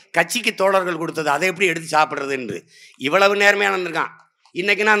 ஐயோ, கட்சிக்கு தோழர்கள் கொடுத்தது, அதை எப்படி எடுத்து சாப்பிட்றது என்று இவ்வளவு நேர்மையாக நடந்திருக்கான்.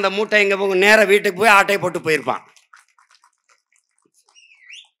 இன்னைக்குன்னா அந்த மூட்டை எங்கே போகும்? நேராக வீட்டுக்கு போய் ஆட்டையை போட்டு போயிருப்பான்.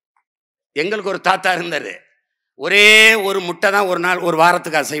 எங்களுக்கு ஒரு தாத்தா இருந்தார். ஒரே ஒரு முட்டை தான் ஒரு நாள் ஒரு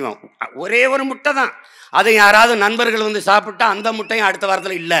வாரத்துக்கு அசைவம். ஒரே ஒரு முட்டை தான். அதை யாராவது நண்பர்கள் வந்து சாப்பிட்டா அந்த முட்டையும் அடுத்த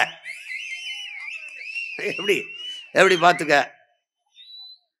வாரத்தில் இல்லை. எப்படி எப்படி பார்த்துக்க.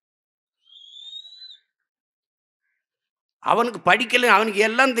 அவனுக்கு படிக்கல, அவனுக்கு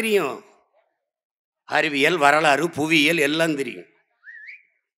எல்லாம் தெரியும். அறிவியல், வரலாறு, புவியியல் எல்லாம் தெரியும்.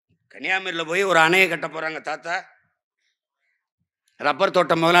 கன்னியாகுமரியில் போய் ஒரு அணையை கட்ட போகிறாங்க தாத்தா. ரப்பர்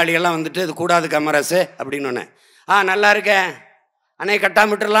தோட்ட முதலாளிகள்லாம் வந்துட்டு இது கூடாது கமராசு அப்படின்னு. நல்லா இருக்க, அணையை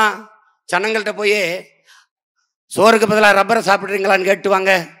கட்டாம விட்டுறலாம். ஜனங்கள்கிட்ட போய் சோறுக்கு பதிலாக ரப்பரை சாப்பிட்றீங்களான்னு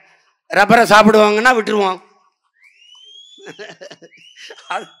கேட்டுவாங்க. ரப்பரை சாப்பிடுவாங்கன்னா விட்டுருவோம்.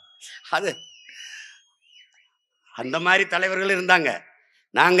 அது அந்த மாதிரி தலைவர்கள் இருந்தாங்க.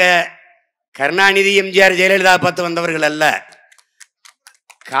 நாங்கள் கருணாநிதி, எம்ஜிஆர், ஜெயலலிதா பார்த்து வந்தவர்கள் அல்ல.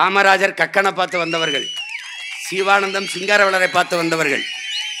 காமராஜர் கக்கனை பார்த்து வந்தவர்கள், சிவானந்தம் சிங்காரவேலரை பார்த்து வந்தவர்கள்.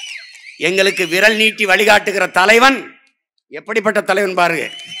 எங்களுக்கு விரல் நீட்டி வழிகாட்டுகிற தலைவன் எப்படிப்பட்ட தலைவன் பாருங்க.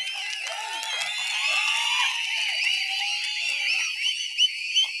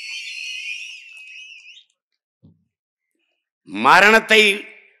 மரணத்தை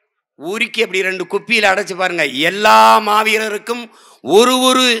ஊருக்கி அப்படி 2 குப்பியில் அடைச்சு பாருங்க. எல்லா மாவீரருக்கும்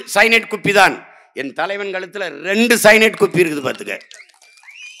ஒரு சைனைட் குப்பி தான். என் தலைவன் கழுத்துல 2 சைனைட் குப்பி இருக்குது பார்த்துக்க.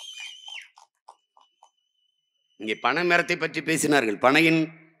 இங்கே பனை மரத்தை பற்றி பேசினார்கள்.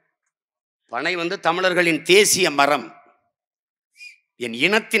 பனை வந்து தமிழர்களின் தேசிய மரம், என்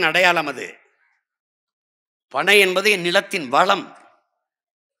இனத்தின் அடையாளம். அது பனை என்பது என் நிலத்தின் வளம்.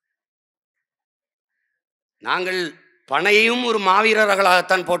 நாங்கள் பனையையும் ஒரு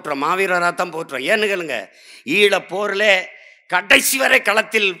மாவீரர்களாகத்தான் போற்றோம். ஏன்னு கேளுங்க, ஈழ போரில் கடைசி வரை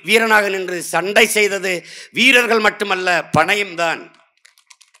களத்தில் வீரனாக நின்று சண்டை செய்தது வீரர்கள் மட்டுமல்ல, பனையும் தான்.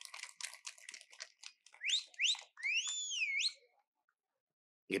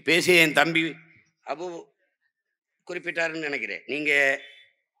 இங்கே பேசிய என் தம்பி அபு குறிப்பிட்டாருன்னு நினைக்கிறேன். நீங்கள்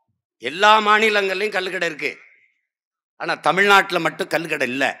எல்லா மாநிலங்கள்லையும் கல்லுக்கடை இருக்கு, ஆனால் தமிழ்நாட்டில் மட்டும் கல்லுக்கடை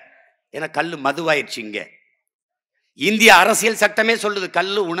இல்லை. ஏன்னா கல் மதுவாயிடுச்சு. இங்கே இந்திய அரசியல் சட்டமே சொல்லுது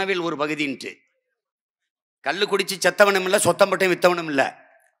கல் உணவில் ஒரு பகுதின்ட்டு. கல் குடிச்சு செத்தவனும் இல்லை, சொத்தம்பட்டையும் வித்தவனும் இல்லை.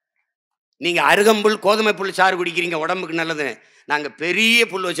 நீங்கள் அருகம்புல், கோதுமை புல் சாறு குடிக்கிறீங்க, உடம்புக்கு நல்லது. நாங்கள் பெரிய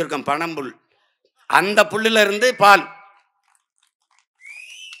புல் வச்சுருக்கோம், பனம்புல். அந்த புல்லில் இருந்து பால்.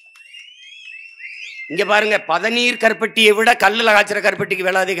 இங்கே பாருங்க, பதநீர் கருப்பட்டியை விட கல்லில் காய்ச்சிற கருப்பட்டிக்கு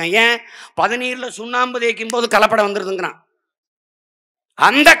விலை அதிகம். ஏன்? பதநீரில் சுண்ணாம்பு தேய்க்கும் போது கலப்படம் வந்துருதுங்கிறான்.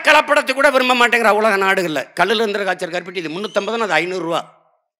 அந்த கலப்படத்தை கூட விரும்ப மாட்டேங்கிற உலக நாடுகளில். கல்லில் இருந்துற காய்ச்சல் கருப்பட்டி இது 350, அது 500 ரூபா.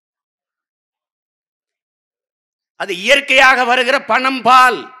 அது இயற்கையாக வருகிற பனம்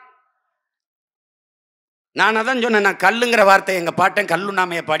பால். நான் அதான் சொன்னேன், நான் கல்லுங்கிற வார்த்தை எங்கள் பாட்டன்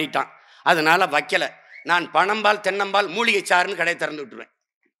கல்லுண்ணாமையை பாடிட்டான், அதனால வைக்கல. நான் பனம்பால், தென்னம்பால், மூலிகை சாறுன்னு கடை திறந்து விட்டுருவேன்.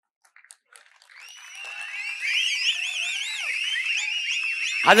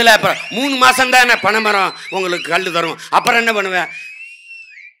 அதில் அப்புறம் 3 மாதம் தான் பனைமரம் உங்களுக்கு கல் தரும். அப்புறம் என்ன பண்ணுவேன்?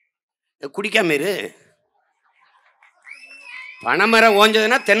 குடிக்காம இரு. பனைமரம்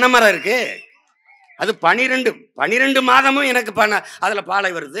ஓஞ்சதுன்னா தென்னை மரம் இருக்கு, அது 12 மாதமும் எனக்கு அதில்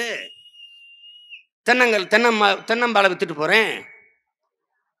பாலை வருது. தென்னம்பாலை வித்துட்டு போறேன்.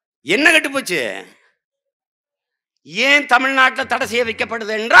 என்ன கெட்டு போச்சு? ஏன் தமிழ்நாட்டில் தடை செய்ய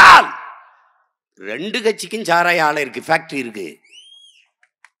வைக்கப்படுது என்றால் 2 கட்சிக்கும் சாராய ஆலை இருக்கு, ஃபேக்டரி இருக்கு.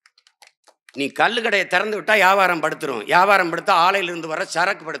 நீ கல்லு கடையை திறந்து விட்டா வியாபாரம் படுத்துரும். வியாபாரம் படுத்தா ஆலையிலிருந்து வர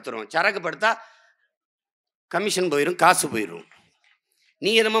சரக்கு படுத்துரும். சரக்கு படுத்தா கமிஷன் போயிடும், காசு போயிடும்.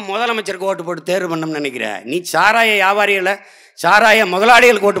 நீ என்னமோ முதலமைச்சருக்கு ஓட்டு போட்டு தேர்வு பண்ணணும்னு நினைக்கிற. நீ சாராய வியாபாரிகளை, சாராய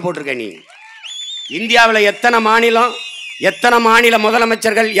முதலாளிகளுக்கு ஓட்டு போட்டிருக்க. நீ இந்தியாவில் எத்தனை மாநில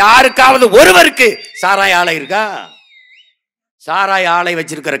முதலமைச்சர்கள் யாருக்காவது ஒருவருக்கு சாராய ஆலை இருக்கா? சாராய ஆலை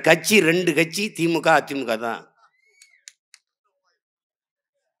வச்சிருக்கிற கட்சி 2 கட்சி, திமுக அதிமுக தான்.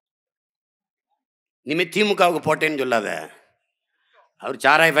 இனிமே திமுகவுக்கு போட்டேன்னு சொல்லாத. அவர்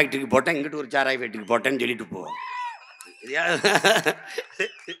சாராய ஃபேக்டரிக்கு போட்டேன், இங்கிட்டு ஒரு சாராய ஃபேக்டரிக்கு போட்டேன்னு சொல்லிட்டு போ.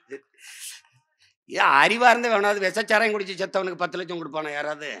 ஏன் அறிவா இருந்தே வேணாது விஷச்சாராயம் குடிச்சு செத்தவனுக்கு 10 லட்சம் கொடுப்பானா?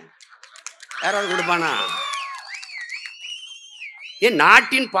 யாராவது கொடுப்பானா? ஏன்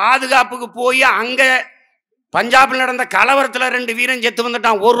நாட்டின் பாதுகாப்புக்கு போய் அங்க பஞ்சாபில் நடந்த கலவரத்துல 2 வீரன் செத்து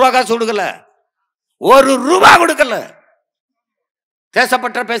வந்துட்டான். 1 ரூபா காசு கொடுக்கல, 1 ரூபா கொடுக்கல.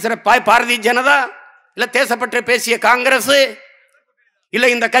 தேசப்பற்ற பேசுற பாரதிய ஜனதா இல்ல, தேசப்பற்ற பேசிய காங்கிரஸ் இல்ல,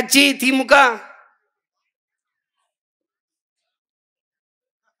 இந்த கட்சி திமுக.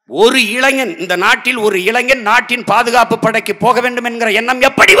 ஒரு இளைஞன், இந்த நாட்டில் ஒரு இளைஞன் நாட்டின் பாதுகாப்பு படைக்கு போக வேண்டும் என்கிற எண்ணம்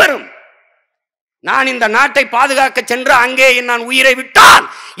எப்படி வரும்? நான் இந்த நாட்டை பாதுகாக்க சென்று அங்கே நான் உயிரை விட்டால்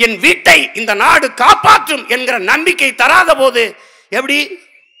என் வீட்டை இந்த நாடு காப்பாற்றும் என்கிற நம்பிக்கை தராத போது எப்படி?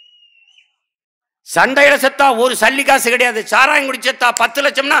 சண்டையில செத்தா ஒரு சல்லி காசு கிடையாது, சாராயம் குடி செத்தா 10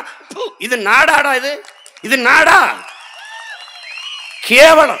 லட்சம்னா இது நாடாடா? இது நாடா?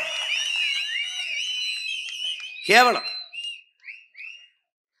 கேவலம், கேவலம்.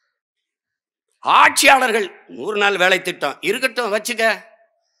 ஆட்சியாளர்கள் 100 நாள் வேலை திட்டம் இருக்கட்டும், வச்சுக்க.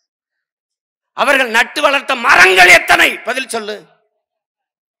 அவர்கள் நட்டு வளர்த்த மரங்கள் எத்தனை? பதில் சொல்லு.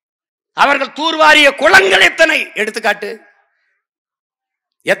 அவர்கள் தூர்வாரிய குளங்கள் எத்தனை? எடுத்துக்காட்டு.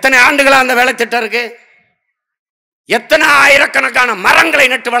 எத்தனை ஆண்டுகளா அந்த வேலை திட்டம் இருக்கு? எத்தனை ஆயிரக்கணக்கான மரங்களை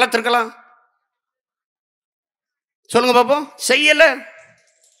நட்டு வளர்த்திருக்கலாம்? சொல்லுங்க பாப்போம். செய்யல.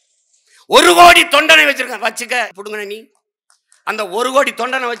 1 கோடி தொண்டனை வச்சிருக்க, வச்சுக்க, புடுங்க. நீ அந்த 1 கோடி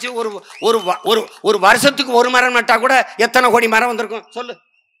தொண்டனை வச்சு ஒரு வருஷத்துக்கு 1 மரம் நட்டா கூட எத்தனை கோடி மரம் வந்திருக்கும்? சொல்லு.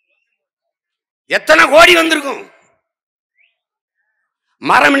 எத்தனை கோடி வந்திருக்கும்?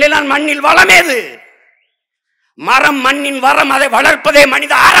 மரம் இல்லைனா மண்ணில் வளம் ஏது? மரம் மண்ணின் வரம், அதை வளர்ப்பதே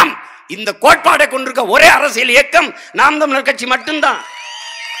மனித அறம். இந்த கோட்பாடை கொண்டிருக்க ஒரே அரசியல் இயக்கம் நாம் தமிழர் கட்சி மட்டும்தான்.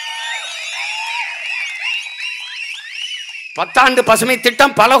 10 ஆண்டு பசுமை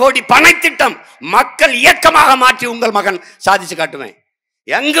திட்டம், பல கோடி பனை திட்டம், மக்கள் இயக்கமாக மாற்றி உங்கள் மகன் சாதிச்சு காட்டுவேன்.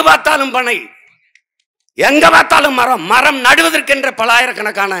 எங்கு பார்த்தாலும் பனை, எங்க பார்த்தாலும் மரம். மரம் நடுவதற்கென்ற பல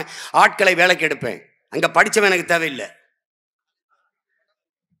ஆயிரக்கணக்கான ஆட்களை வேலைக்கு எடுப்பேன். அங்க படிச்சவன் எனக்கு தேவையில்லை.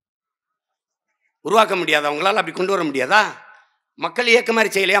 உருவாக்க முடியாதா? அவங்களால அப்படி கொண்டு வர முடியாதா? மக்கள் இயக்க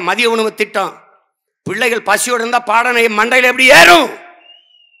மாதிரி செய்யலையா? மதிய உணவு திட்டம், பிள்ளைகள் பசியோடு இருந்தா பாடனை மண்டையில் எப்படி ஏறும்?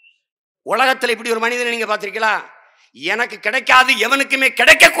 உலகத்தில் இப்படி ஒரு மனிதனை நீங்க பார்த்திருக்கீங்களா? எனக்கு கிடைக்காது, எவனுக்குமே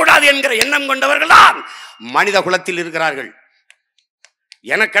கிடைக்க கூடாது என்கிற எண்ணம் கொண்டவர்கள் தான் மனித குலத்தில் இருக்கிறார்கள்.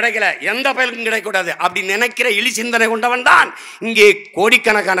 எனக்கு கிடைக்கல, எந்த பயலுக்கும் கிடைக்கூடாது அப்படி நினைக்கிற இழி சிந்தனை கொண்டவன் தான் இங்கே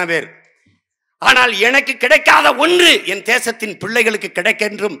கோடிக்கணக்கான பேர். ஆனால் எனக்கு கிடைக்காத ஒன்று என் தேசத்தின் பிள்ளைகளுக்கு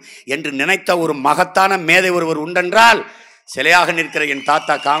கிடைக்கின்றும் என்று நினைத்த ஒரு மகத்தான மேதை ஒருவர் உண்டென்றால் சிலையாக நிற்கிற என்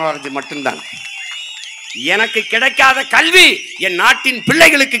தாத்தா காமராஜ் மட்டும்தான். எனக்கு கிடைக்காத கல்வி என் நாட்டின்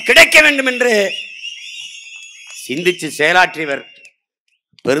பிள்ளைகளுக்கு கிடைக்க வேண்டும் என்று சிந்திச்சு செயலாற்றியவர்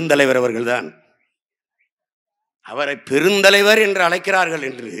பெருந்தலைவர் அவர்கள்தான். அவரை பெருந்தலைவர் என்று அழைக்கிறார்கள்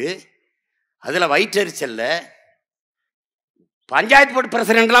என்று அதுல வயிற்றெரிச்சல்ல பஞ்சாயத்து போர்டு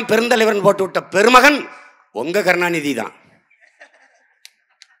பிரசிடென்ட்லாம் பெருந்தலைவர் போட்டு விட்ட பெருமகன் உங்க கருணாநிதி தான்.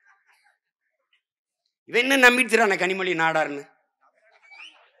 இவன் என்ன நம்பிட்டுறான கனிமொழி நாடார்னு?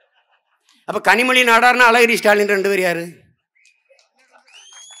 அப்ப கனிமொழி நாடார்னு அழகிரி ஸ்டாலின் 2 பேர் யாரு?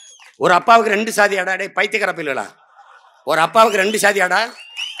 ஒரு அப்பாவுக்கு 2 சாதி ஆடா? டே பைத்தியக்கார பிள்ளைகளா, ஒரு அப்பாவுக்கு 2 சாதி ஆடா?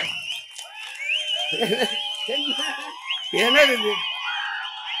 என்னது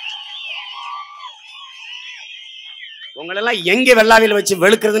உங்களெல்லாம் எங்க வெள்ளாவில வச்சு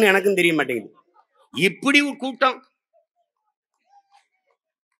வெளுக்கிறதுன்னு எனக்கும் தெரிய மாட்டேங்குது. இப்படி ஒரு கூட்டம்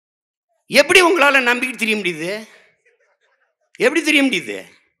எப்படி உங்களால நம்பிக்கை தெரிய முடியுது? எப்படி தெரிய முடியுது?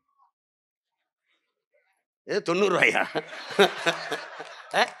 90 ரூபாயா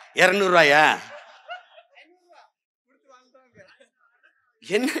 200 ரூபாயா?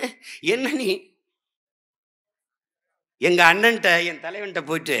 என்ன நீ எங்க அண்ணன்ட்ட என் தலைவன்ட்ட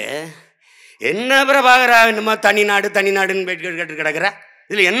போயிட்டு என்ன பிரபாகரா என்னமா தனி நாடுன்னு கேட்டு கிடக்குற,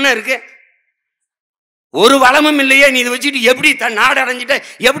 இதுல என்ன இருக்கு? ஒரு வளமும் இல்லையே, நீ இதை வச்சுட்டு எப்படி நாடு அடைஞ்சிட்ட,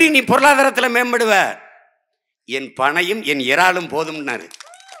 எப்படி நீ பொருளாதாரத்துல மேம்படுவ? என் பனையும் என் இறாலும் போதும்னாரு.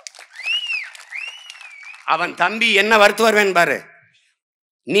 அவன் தம்பி என்ன வருத்து வருவேன் பாரு.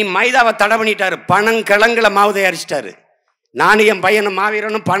 நீ மைதாவை தடை பண்ணிட்டாரு, பனங்கிழங்குல மாவு தயாரிச்சிட்டாரு. நானும் என் பையனும்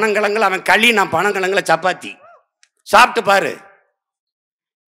மாவீரனும் பனங்கிழங்குல, அவன் களி, நான் பனங்கிழங்குல சப்பாத்தி. சாப்பிட்டு பாரு.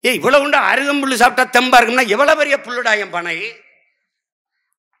 இவ்வளவு உண்டு அருகம்புல்லு சாப்பிட்டா தெம்பா இருக்குன்னா எவ்வளவு பெரிய புல்லுடா என் பனை.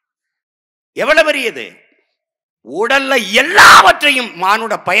 எவ்வளவு பெரியது. உடல்ல எல்லாவற்றையும்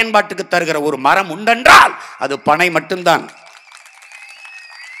மானுட பயன்பாட்டுக்கு தருகிற ஒரு மரம் உண்டென்றால் அது பனை மட்டும்தான்.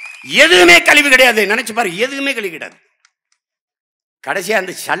 எதுவுமே கழிவு கிடையாது. நினைச்சு பாரு, எதுவுமே கழிவு கிடையாது. கடைசியா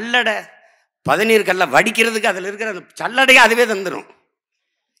அந்த சல்லடை பதநீர் கல்ல வடிக்கிறதுக்கு அதுல இருக்கிற அந்த சல்லடையை அதுவே தந்துடும்.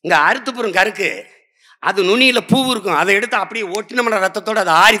 இங்க அறுத்துப்புறம் கருக்கு, அது நுனியில பூ இருக்கும், அதை எடுத்து அப்படியே ஒட்டினமன ரத்தத்தோட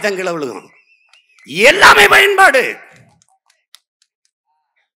அதை ஆறி தங்கில விழுகும். எல்லாமே பயன்பாடு.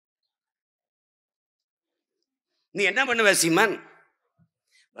 நீ என்ன பண்ணுவ சீமன்?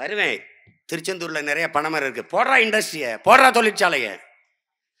 வருவேன், திருச்செந்தூர்ல நிறைய பனைமரம் இருக்கு, போடுறா இண்டஸ்ட்ரிய, போடுறா தொழிற்சாலைய.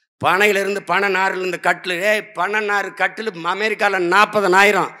 பனையிலிருந்து பனை நாரிலிருந்து கட்டில், பனை நார் கட்டில் அமெரிக்காவில்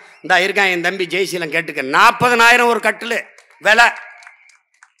 40,000. இந்த இருக்கான் என் தம்பி ஜெய்சீலம், கேட்டுக்க, 40,000 ஒரு கட்டில் விலை.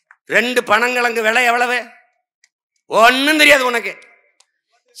 2 பனங்கிழங்கு விலை எவ்வளவு? ஒன்றும் தெரியாது உனக்கு.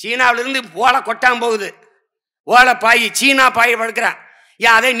 சீனாவிலிருந்து ஓலை கொட்டாம போகுது, ஓலை பாய், சீனா பாய் படுக்கிறான்.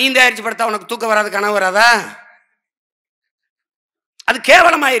 ஏன் அதே நீ தயாரிச்சு படுத்தா உனக்கு தூக்கம் வராது, கனவு வராதா? அது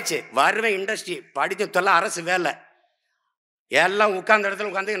கேவலமாயிருச்சு. வருவேன் இண்டஸ்ட்ரி, படித்த தொல்ல அரசு வேலை, எல்லாம் உட்கார்ந்த இடத்துல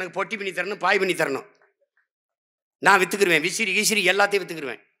உட்காந்து எனக்கு பொட்டி பண்ணி தரணும், பாய் பண்ணி தரணும். நான் வித்துக்கிருவேன், விசிறி கிசிறி எல்லாத்தையும்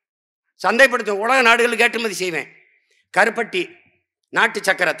வித்துக்கிருவேன், சந்தைப்படுத்துவேன், உலக நாடுகளுக்கு ஏற்றுமதி செய்வேன். கருப்பட்டி, நாட்டு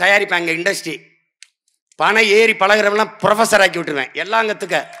சக்கரை தயாரிப்பாங்க இண்டஸ்ட்ரி. பனை ஏறி பழகிறவெல்லாம் ப்ரொஃபஸர் ஆக்கி விட்டுருவேன். எல்லாம்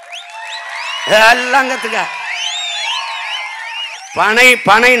கத்துக்க, எல்லாம் கத்துக்க. பனை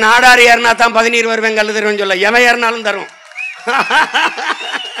பனை நாடாறு ஏறினா தான் 17 வருவேன், கல்லு தருவேன் சொல்ல, எவன் ஏறினாலும் தரும்.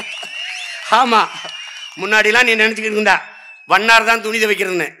 ஆமா, முன்னாடிலாம் நீ நினைச்சுக்கிட்டு இருந்தா வண்ணார் தான் துணி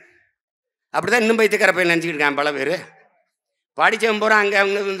துவைக்கிறதுன்னு, அப்படிதான் இன்னும் பைத்தியக்கார பையன் நினைச்சுக்கிட்டு இருக்கான் பல பேர். படிச்சவன் போறான், அங்கே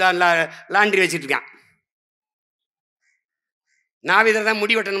அவங்க லாண்ட்ரி வச்சுட்டு இருக்கான். நாவிதர் தான்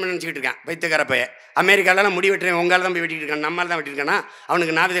முடி வெட்டணும்னு நினச்சிக்கிட்டு இருக்கான் பைத்தியக்கார பையன். அமெரிக்காலலாம் முடி வெட்டுறேன், உங்களால் தான் போய் வெட்டிட்டு இருக்கான், நம்மளால் தான் வெட்டிருக்கானா,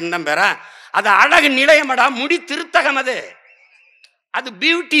 அவனுக்கு நாவிதன் தான் பேரா? அது அழகு நிலையமடா, முடி திருத்தகம். அது அது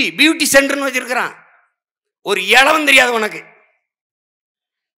பியூட்டி, பியூட்டி சென்டர்னு வச்சிருக்கிறான். ஒரு இளவும் தெரியாது உனக்கு.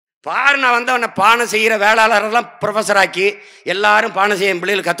 பாரு, நான் வந்து அவனை பானை செய்கிற வேளாளரெல்லாம் ப்ரொஃபஸர் ஆக்கி எல்லாரும் பானை செய்ய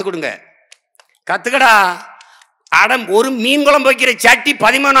பிள்ளைகள் கற்றுக் கொடுங்க, கற்றுக்கடா. அடம் ஒரு மீன் குழம்பு வைக்கிற சட்டி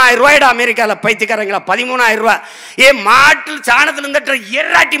 13,000 ரூபாய்டா அமெரிக்காவில், பைத்தியக்காரங்களா, 13,000 ரூபா. மாட்டில் சாணத்தில் இருந்துட்டு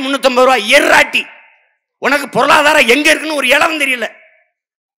எர்ராட்டி 350 ரூபா, எர்ராட்டி. உனக்கு பொருளாதாரம் எங்க இருக்குன்னு ஒரு இளவும் தெரியல.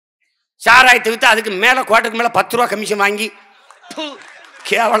 சாராயத்தை வித்து அதுக்கு மேலே கோட்டுக்கு மேலே 10 ரூபா கமிஷன் வாங்கி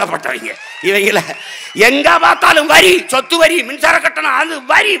கேவலப்பட்டவங்க இவங்கள. எங்க பார்த்தாலும் வரி, சொத்து வரி, மின்சார கட்டணம், அது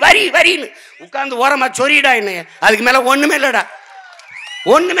வரி வரி வரின்னு உட்கார்ந்து ஓரமா சொரிடா. என்ன அதுக்கு மேல ஒண்ணுமே இல்லடா,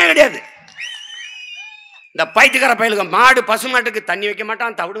 ஒண்ணுமே கிடையாது. இந்த பைத்தியக்கார பயலுங்க மாடு பசுமாட்டுக்கு தண்ணி வைக்க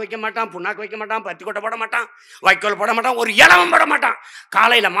மாட்டான், தவிடு வைக்க மாட்டான், புண்ணாக்கு வைக்க மாட்டான், பத்தி கொட்டை போட மாட்டான், வைக்கோல் போட மாட்டான், ஒரு இலவம் போட மாட்டான்.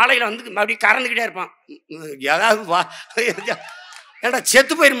 காலையில மாலையில வந்து அப்படி கறந்துக்கிட்டே இருப்பான். ஏதாவது ஏடா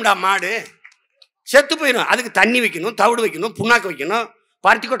செத்து போயிரும்டா மாடு, செத்து போயிடும். அதுக்கு தண்ணி வைக்கணும், தவிடு வைக்கணும், புண்ணாக்கு வைக்கணும்,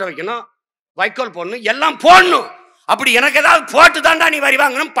 பருத்தி கொட்டை வைக்கணும், வைக்கோல் போடணும், எல்லாம் போடணும். அப்படி எனக்கு ஏதாவது போட்டு தாண்டா நீ வரி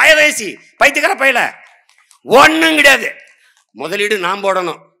வாங்கணும். பயதேசி பைத்தியக்கார பையில ஒன்றும் கிடையாது. முதலீடு நான்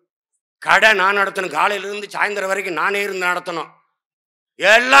போடணும், கடை நான் நடத்தணும், காலையிலிருந்து சாயந்தரம் வரைக்கும் நானே இருந்து நடத்தணும்,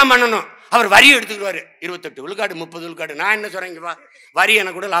 எல்லாம் பண்ணணும். அவர் வரி எடுத்துக்குவாரு, 28 விழுக்காடு 30 விழுக்காடு. நான் என்ன சொல்றேன், வா வரி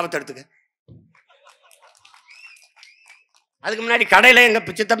எனக்கு கூட லாபத்தை எடுத்துக்க. அதுக்கு முன்னாடி கடையில்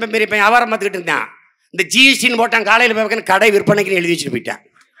எங்கள் சித்தப்பன் பெரிய பையன் வியாபாரம் பார்த்துக்கிட்டு இருந்தான். இந்த ஜிஎஸ்டின்னு போட்டான், காலையில் போய் கடை விற்பனைக்குன்னு எழுதி வச்சுட்டு போயிட்டான்.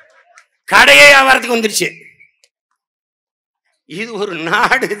 கடையே வியாபாரத்துக்கு வந்துருச்சு. இது ஒரு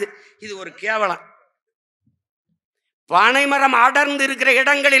நாடு, இது ஒரு கேவலம். பனைமரம் அடர்ந்து இருக்கிற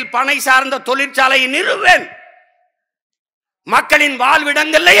இடங்களில் பனை சார்ந்த தொழிற்சாலையை நிறுவேன். மக்களின்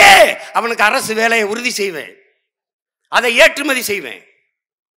வாழ்விடங்கள்லயே அவனுக்கு அரசு வேலையை உறுதி செய்வேன், அதை ஏற்றுமதி செய்வேன்.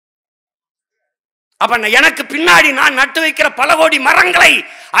 அப்ப எனக்கு பின்னாடி நான் நட்டு வைக்கிற பல கோடி மரங்களை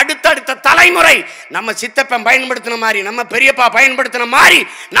அடுத்தடுத்த தலைமுறை நம்ம சித்தப்பன் பயன்படுத்தின மாதிரி, நம்ம பெரியப்பா பயன்படுத்தின மாதிரி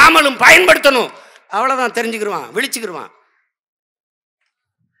நாமளும் பயன்படுத்தணும். அவ்வளவுதான், தெரிஞ்சுக்கிடுவான், விழிச்சுக்கிடுவான்.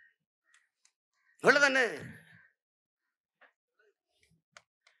 அவ்வளவுதானே.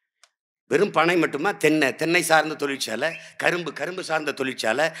 வெறும் பனை மட்டுமா? தென்னை சார்ந்த தொழிற்சாலை, கரும்பு சார்ந்த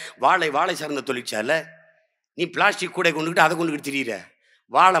தொழிற்சாலை, வாழை சார்ந்த தொழிற்சாலை. நீ பிளாஸ்டிக் கூட கொண்டுக்கிட்டு அதை கொண்டுக்கிட்டு திரியிற.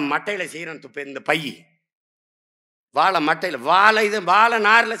 வாழை மட்டையில செய்யறேன் இந்த பை, வாழை மட்டையில் வாழை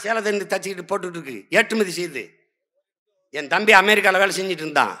நாரில் சேலை தந்து தச்சுக்கிட்டு போட்டுட்டு இருக்கு, ஏற்றுமதி செய்யுது. என் தம்பி அமெரிக்காவில் வேலை செஞ்சுட்டு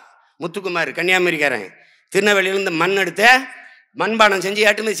இருந்தான், முத்துக்குமார், கன்னியாகுமரிக்காரன். திருநெல்வேலியிலிருந்து மண் எடுத்து மண்பானம் செஞ்சு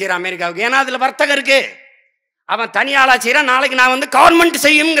ஏற்றுமதி செய்யறான் அமெரிக்காவுக்கு. ஏன்னா அதுல வர்த்தகம் இருக்கு. அவன் தனியாளா செய்யறான், நாளைக்கு நான் வந்து கவர்மெண்ட்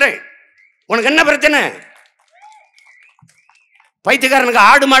செய்யுங்கிறேன். உனக்கு என்ன பிரச்சனை? பைத்தியக்காரனுக்கு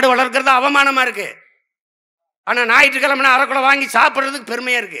ஆடு மாடு வளர்க்கறது அவமானமா இருக்கு, ஆனா ஞாயிற்றுக்கிழமை அரைக்குள்ள வாங்கி சாப்பிட்றதுக்கு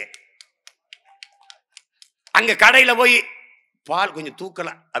பெருமையா இருக்கு. அங்க கடையில போய் பால் கொஞ்சம்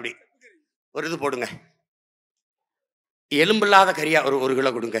தூக்கலாம், அப்படி ஒரு இது போடுங்க, எலும்பில்லாத கறியா ஒரு 1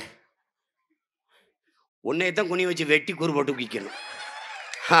 கிலோ கொடுங்க, உன்னையத்தான் குனி வச்சு வெட்டி கூறு போட்டு விற்கணும்.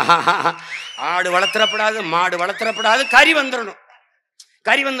 ஆடு வளர்த்துறப்படாது, மாடு வளர்த்துறப்படாது, கறி வந்துடணும்,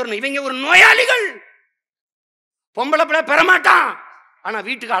 கறி வந்துடணும். இவங்க ஒரு நோயாளிகள். பொம்பளை பிள்ளை பெறமாட்டான், ஆனா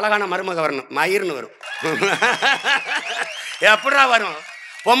வீட்டுக்கு அழகான மருமக வரணும், மயிர்னு வரும். எப்படா வரும்?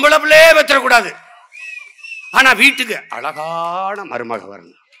 பொம்பளை பிள்ளையே பெற்றக்கூடாது, ஆனா வீட்டுக்கு அழகான மருமக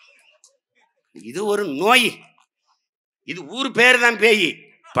வரணும். இது ஒரு நோய். இது ஊர் பேர் தான் பேய்,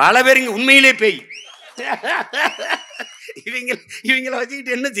 பல பேர் இங்க உண்மையிலே பேய். இவங்களை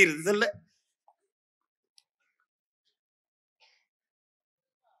வச்சுக்கிட்டு என்ன செய்யுது சொல்ல?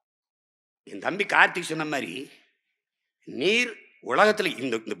 என் தம்பி கார்த்திக் சொன்ன மாதிரி நீர் உலகத்துல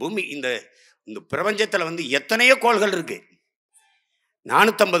இந்த பூமி இந்த பிரபஞ்சத்துல எத்தனையோ கோள்கள் இருக்கு.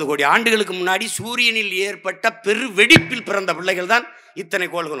 450 கோடி ஆண்டுகளுக்கு முன்னாடி சூரியனில் ஏற்பட்ட பெரு வெடிப்பில் பிறந்த பிள்ளைகள் தான் இத்தனை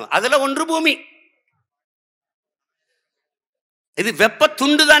கோள்களும். அதுல ஒன்று பூமி. இது வெப்ப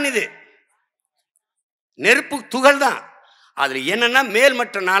துண்டு தான், இது நெருப்பு துகள் தான். அதுல என்னன்னா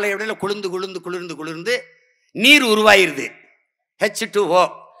மேல்மற்ற நாளையோட குளிர்ந்து குளிர்ந்து குளிர்ந்து குளிர்ந்து நீர் உருவாயிருது. H2O,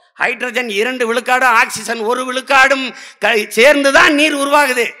 ஹைட்ரஜன் 2 விழுக்காடும் ஆக்சிஜன் 1 விழுக்காடும் சேர்ந்துதான் நீர்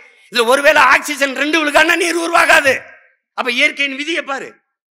உருவாகுது. இதுல ஒருவேளை ஆக்சிஜன் 2 விழுக்காடுனா நீர் உருவாகாது. அப்ப இயற்கையின் விதியை பாரு.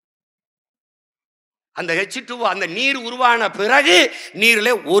 அந்த H2O அந்த நீர் உருவான பிறகு நீர்ல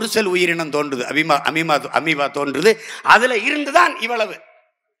ஒரு செல் உயிரினம் தோன்றுது, அமீபா தோன்றுது. அதுல இருந்துதான் இவ்வளவு.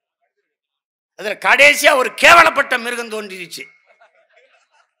 அதுல கடைசியா ஒரு கேவலப்பட்ட மிருகம் தோன்றிடுச்சு,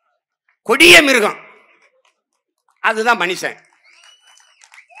 கொடிய மிருகம், அதுதான் மனுஷன்.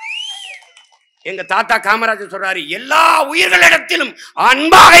 எங்க தாத்தா காமராஜர் சொல்றாரு, எல்லா உயிர்களிடத்திலும்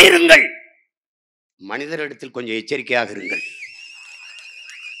அன்பாக இருங்கள், மனிதரிடத்தில் கொஞ்சம் எச்சரிக்கையாக இருங்கள்.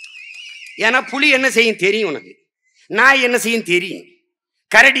 ஏன்னா புலி என்ன செய்யும் தெரியும் உனக்கு, நாய் என்ன செய்யும் தெரியும்,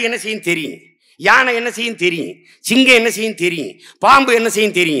 கரடி என்ன செய்யும் தெரியும், யானை என்ன செய்யும் தெரியும், சிங்கம் என்ன செய்யும் தெரியும், பாம்பு என்ன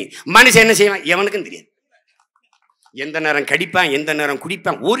செய்யும் தெரியும், மனுஷன் என்ன செய்வான் எவனுக்கும் தெரியாது. எந்த நேரம் கடிப்பான், எந்த நேரம்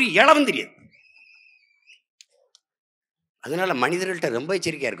குடிப்பான், ஒரு இளவும் தெரியாது. அதனால மனிதர்கள்ட்ட ரொம்ப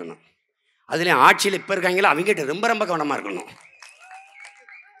எச்சரிக்கையா இருக்கணும். அதுலயும் ஆட்சியில் இப்ப இருக்காங்களோ அவங்ககிட்ட ரொம்ப ரொம்ப கவனமா இருக்கணும்.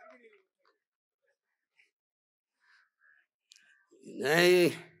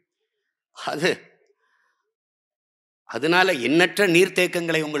 அதனால எண்ணற்ற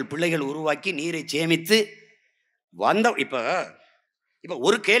நீர்த்தேக்கங்களை உங்கள் பிள்ளைகள் உருவாக்கி நீரை சேமித்து இப்ப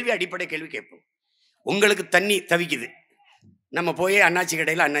ஒரு கேள்வி, அடிப்படை கேள்வி கேட்போம். உங்களுக்கு தண்ணி தவிக்குது, நம்ம போய் அண்ணாச்சி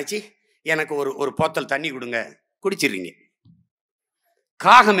கடையில், அண்ணாச்சி எனக்கு ஒரு போத்தல் தண்ணி கொடுங்க, குடிச்சிடுறீங்க.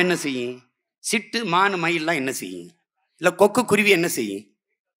 காகம் என்ன செய்யும்? சிட்டு மானு மயில்லாம் என்ன செய்யும்? இல்ல கொக்கு குருவி என்ன செய்யும்?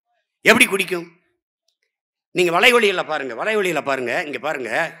 எப்படி குடிக்கும்? நீங்க வலைவழியில் பாருங்க, இங்க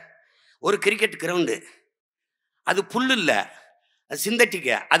பாருங்க, ஒரு கிரிக்கெட் கிரவுண்டு, அது புல்லு இல்ல, சிந்தட்டிக்க,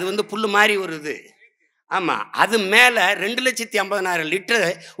 அது புல்லு மாதிரி ஒரு இது. ஆமா, அது மேல 2,50,000 லிட்டர்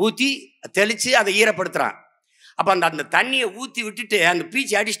ஊத்தி தெளிச்சு அதை ஈரப்படுத்துறான். அப்ப அந்த தண்ணியை ஊத்தி விட்டுட்டு அந்த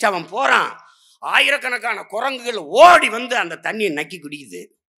பீச்சு அடிச்சுட்டு அவன் போறான். ஆயிரக்கணக்கான குரங்குகள் ஓடி அந்த தண்ணியை நக்கி குடிக்குது.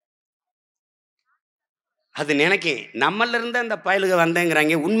 அது நினைக்கேன் நம்மள இருந்து அந்த பயலுக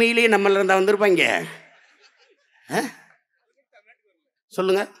வந்தேங்கிறாங்க, உண்மையிலேயே நம்மள இருந்தா வந்திருப்பாங்க.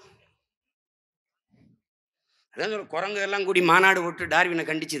 சொல்லுங்க. அதான் குரங்கு எல்லாம் கூடி மாநாடு போட்டு டார்வினை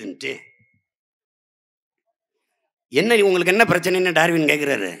கண்டிச்சதுன்ட்டு. என்ன உங்களுக்கு என்ன பிரச்சனைன்னு டார்வின்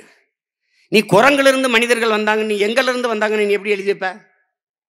கேட்கிறாரு. நீ குரங்குல இருந்து மனிதர்கள் வந்தாங்க, நீ எங்கல இருந்து வந்தாங்கன்னு நீ எப்படி எழுதி வைப்ப?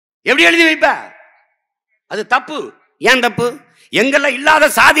 எப்படி எழுதி வைப்ப? அது தப்பு. ஏன் தப்பு? எங்கெல்ல இல்லாத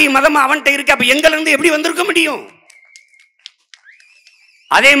சாதி மதம் அவன்கிட்ட இருக்கு, அப்ப எங்கல இருந்து எப்படி வந்திருக்க முடியும்?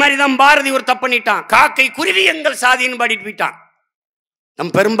 அதே மாதிரிதான் பாரதி ஒரு தப்பு பண்ணிட்டான். காக்கை குருவி எங்கள் சாதின்னு பாடிட்டு போயிட்டான்.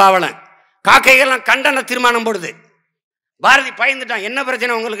 நம் பெரும்பாவலன் காக்கைகள்லாம் கண்டன தீர்மானம் போடுது. பாரதி பயந்துட்டான், என்ன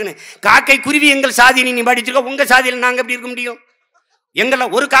பிரச்சனை உங்களுக்குன்னு. காக்கை குருவி எங்கள் சாதின்னு நீ பாடிச்சிருக்க, உங்க சாதியில் நாங்க எப்படி இருக்க முடியும்? எங்கள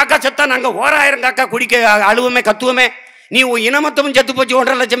ஒரு காக்கா செத்தா நாங்க 1000 காக்கா குடிக்க அழுவுமே கத்துவமே. நீ இனமத்தமும் செத்து போச்சு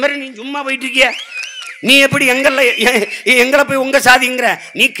 1.5 லட்சம் பேர், நீ சும்மா போயிட்டு இருக்கிய. நீ எப்படி எங்களை போய் உங்க சாதிங்கிற?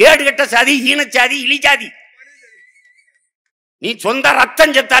 நீ கேடு கட்ட சாதி, ஈனச்சாதி, இழிச்சாதி. நீ சொந்த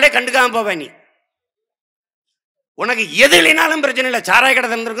ரத்தம் செத்தாலே கண்டுக்காம போவ. நீ உனக்கு எது இல்லைனாலும் பிரச்சனை இல்லை, சாராய கடை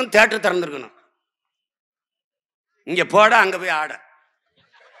திறந்திருக்கணும், தியேட்டர் திறந்திருக்கணும். இங்க போட, அங்க போய் ஆட,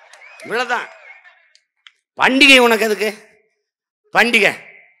 இவ்வளவுதான். பண்டிகை உனக்கு எதுக்கு? பண்டிகை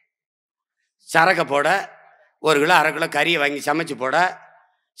சரக்க போட, 1 கிலோ 1/2 கிலோ கறியை வாங்கி சமைச்சு போட,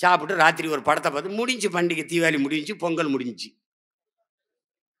 சாப்பிட்டு ராத்திரி ஒரு படத்தை பார்த்து முடிஞ்சு. பண்டிகை தீபாவளி முடிஞ்சு, பொங்கல் முடிஞ்சு.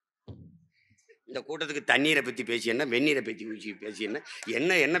 இந்த கூட்டத்துக்கு தண்ணீரை பற்றி பேசி என்ன, வெந்நீரை பற்றி பேசி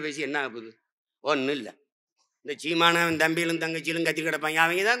என்ன பேசி என்ன ஆகுது? ஒன்றும் இல்லை. இந்த சீமானம் தம்பியிலும் தங்கச்சியிலும் கத்தி கிடப்பாங்க.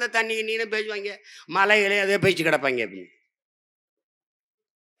 அவங்க தான் இந்த தண்ணி நீரும் பேசுவாங்க, மலைகளே அதே பேச்சு கிடப்பாங்க அப்படின்னு.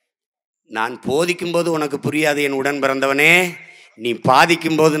 நான் போதிக்கும் போது உனக்கு புரியாது என் உடன் பிறந்தவனே, நீ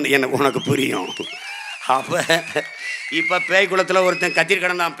பாதிக்கும் போது எனக்கு உனக்கு புரியும். அப்போ இப்போ பேய் குளத்தில் ஒருத்தன் கத்திரி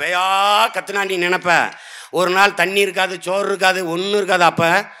கிடந்தான், பேயா கத்துனா நீ நினைப்ப. ஒரு நாள் தண்ணி இருக்காது, சோறு இருக்காது, ஒன்றும் இருக்காது. அப்போ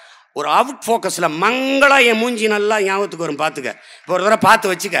ஒரு அவுட் ஃபோக்கஸில் மங்களா என் மூஞ்சி நல்லா ஞாபகத்துக்கு வரும். பார்த்துக்க, இப்போ ஒரு தடவை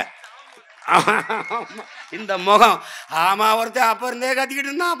பார்த்து வச்சுக்க இந்த முகம். ஆமாம், ஒருத்தன் அப்போ இருந்தே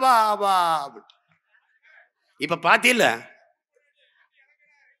கத்திக்கிட்டு இருந்தான் பாபா. இப்போ பார்த்தில்ல,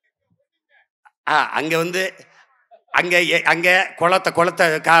 அங்கே வந்து அங்கே அங்கே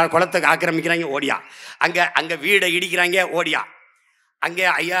குளத்தை ஆக்கிரமிக்கிறாங்க, ஓடியா. அங்கே வீடை இடிக்கிறாங்க, ஓடியா. அங்கே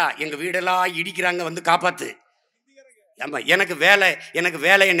ஐயா எங்கள் வீடெல்லாம் இடிக்கிறாங்க, வந்து காப்பாற்று. ஆமாம், எனக்கு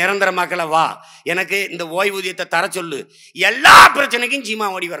வேலையை நிரந்தரமாக்கல, வா, எனக்கு இந்த ஓய்வூதியத்தை தர சொல்லு. எல்லா பிரச்சனைக்கும் சீமா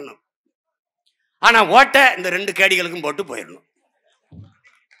ஓடி வரணும். ஆனால் ஓட்ட இந்த 2 கேடிகளுக்கும் போட்டு போயிடணும்.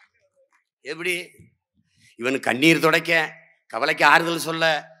 எப்படி? இவனுக்கு கண்ணீர் துடைக்க, கவலைக்கு ஆறுதல் சொல்ல,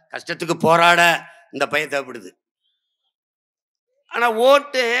 கஷ்டத்துக்கு போராட இந்த பையன் தேவைப்படுது. ஆனால்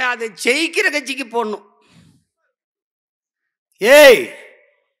ஓட்டு அதை ஜெயிக்கிற கட்சிக்கு போடணும். ஏய்,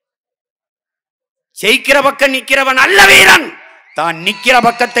 ஜெயிக்கிற பக்கம் நிக்கிறவன் அல்ல வீரன், தான் நிக்கிற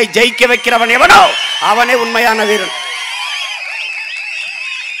பக்கத்தை ஜெயிக்க வைக்கிறவன் எவனோ அவனே உண்மையான வீரன்.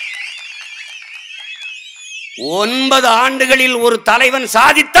 9 ஆண்டுகளில் ஒரு தலைவன்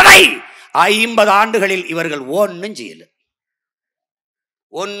சாதித்ததை 50 ஆண்டுகளில் இவர்கள் ஒன்னும் செய்யல.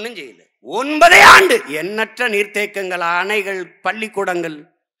 9 ஆண்டு எண்ணற்ற நீர்த்தேக்கங்கள், அணைகள், பள்ளிக்கூடங்கள்.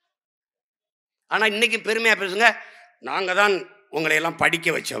 ஆனா இன்னைக்கு பெருமையா பேசுங்க, நாங்க தான் உங்களை எல்லாம் படிக்க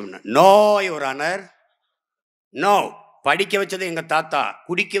வச்சோம்னு. No your honour, no. படிக்க வச்சது எங்க தாத்தா,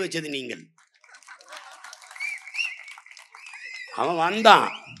 குடிக்க வச்சது நீங்கள். அவன் வந்தான்,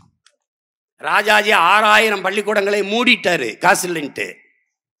 ராஜாஜி 6000 பள்ளிக்கூடங்களை மூடிட்டாரு காசு இல்லைன்ட்டு.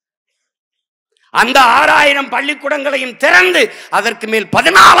 அந்த 6000 பள்ளிக்கூடங்களையும் திறந்து அதற்கு மேல்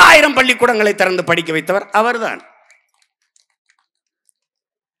 14000 பள்ளிக்கூடங்களை திறந்து படிக்க வைத்தவர் அவர்தான்.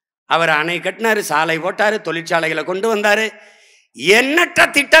 அவர் அணை கட்டினாரு, சாலை போட்டாரு, தொழிற்சாலைகளை கொண்டு வந்தாரு, எண்ணற்ற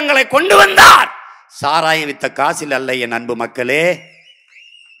திட்டங்களை கொண்டு வந்தார். சாராயம் வித்த காசில் அல்ல என் அன்பு மக்களே,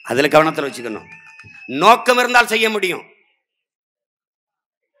 அதுல கவனத்தில் வச்சுக்கணும். நோக்கம் இருந்தால் செய்ய முடியும்.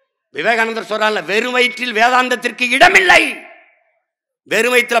 விவேகானந்தர் சொல்றாங்க, வெறும் வயிற்றில் வேதாந்தத்திற்கு இடமில்லை.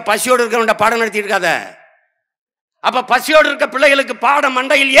 வெறும் வயிற்றில் பசியோடு இருக்கிறவன் பாடம் நடத்திட்டு இருக்காத. அப்ப பசியோடு இருக்க பிள்ளைகளுக்கு பாடம்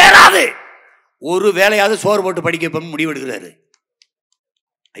மண்டையில் ஏறாது. ஒரு வேலையாவது சோறு போட்டு படிக்க முடிவெடுக்கிறாரு.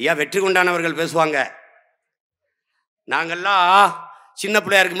 ஐயா வெற்றி கொண்டானவர்கள் பேசுவாங்க, நாங்கெல்லாம் சின்ன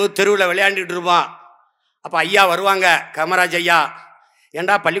பிள்ளையா இருக்கும்போது தெருவில் விளையாண்டுட்டு இருப்போம். அப்போ ஐயா வருவாங்க, காமராஜ் ஐயா,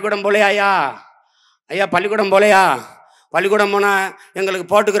 ஏண்டா பள்ளிக்கூடம் போலையா ஐயா, ஐயா பள்ளிக்கூடம் போலையா, பள்ளிக்கூடம் போனால் எங்களுக்கு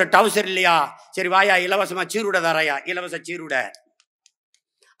போட்டுக்கிற டவுசர் இல்லையா, சரி வாயா இலவசமாக சீருடை தரையா, இலவச சீருடை.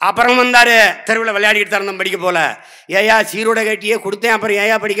 அப்புறம் வந்தார், தெருவில் விளையாடிட்டு தரணும், படிக்க போல. ஏயா சீருடை கட்டியே கொடுத்தேன், அப்புறம்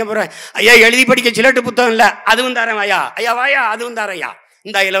ஏயா படிக்க போகிறேன், ஐயா எழுதி படிக்க சிலட்டு புத்தகம் இல்லை, அதுவும் தரேன் வாயா, ஐயா வாயா அதுவும் தரையா,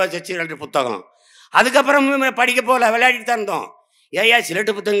 இந்த இலவச சிலட்டு புத்தகம். அதுக்கப்புறம் படிக்க போகல, விளையாடிட்டு தான் இருந்தோம். ஏயா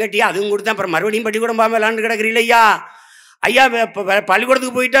சிலட்டு புத்தகம் கட்டியா அதுவும் கொடுத்தேன், அப்புறம் மறுபடியும் பள்ளிக்கூடம் போகாமல் விளாண்டு கிடக்குறீங்க ஐயா. ஐயா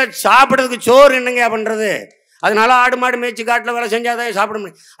பள்ளிக்கூடத்துக்கு போயிட்டா சாப்பிட்றதுக்கு சோறு என்னங்க பண்ணுறது, அதனால ஆடு மாடு மேய்ச்சி காட்டில் வேலை செஞ்சாதான் சாப்பிட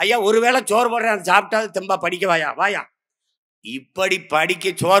முடியும். ஐயா ஒரு வேளை சோறு போடுறேன், அதை சாப்பிட்டா தெம்பா படிக்க வாயா வாயா. இப்படி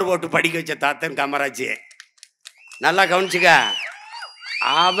படிக்க சோறு போட்டு படிக்க வச்ச தாத்தன் காமராஜ். நல்லா கவனிச்சுக்க,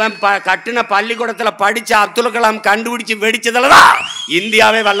 அவன் கட்டின பள்ளிக்கூடத்தில் படிச்ச அப்துல் கலாம் கண்டுபிடிச்சு வெடிச்சதுலதான்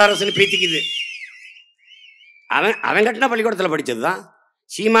இந்தியாவே வல்லரசுன்னு பீத்திக்குது. அவன் கட்டின பள்ளிக்கூடத்தில் படித்தது தான்.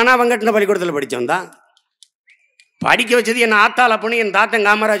 சீமானா அவன் கட்டின பள்ளிக்கூடத்தில் படித்தவன் தான். படிக்க வச்சது என் ஆத்தாள் அப்படின்னு என் தாத்தன்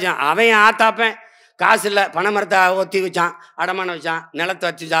காமராஜன். அவன் என் ஆத்தாப்பேன் காசு இல்லை, பனைமரத்தை ஒத்தி வச்சான், அடமானம் வச்சான், நிலத்தை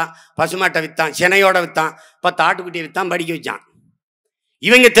வச்சுச்சான், பசுமாட்டை விற்றான், செனையோட விற்றான், 10 ஆட்டுக்குட்டியை விற்றான், படிக்க வச்சான்.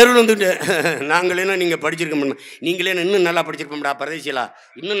 இவங்க தெருவில் வந்துட்டு நாங்களேனா நீங்கள் படிச்சிருக்க முடியும், நீங்களேனா இன்னும் நல்லா படிச்சிருப்போம்டா பரதேசியலா,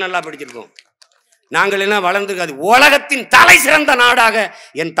 இன்னும் நல்லா படிச்சிருக்கோம், நாங்களேனா வளர்ந்துருக்காது. உலகத்தின் தலை சிறந்த நாடாக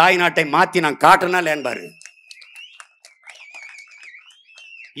என் தாய் நாட்டை மாற்றி நான் காட்டுனால என்பாரு.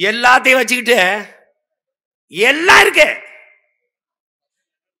 எல்லாத்தையும் வச்சுக்கிட்டு எல்லாம் இருக்கு.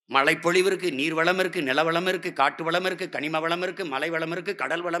 மழை பொழிவு இருக்கு, நீர் வளம் இருக்கு, நில வளம் இருக்கு, காட்டு வளம் இருக்கு, கனிம வளம் இருக்கு, மலை வளம் இருக்கு,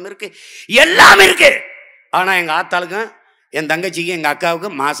 கடல் வளம் இருக்கு, எல்லாம் இருக்கு. ஆனா எங்க ஆத்தாளுக்கும் என் தங்கச்சிக்கும் எங்க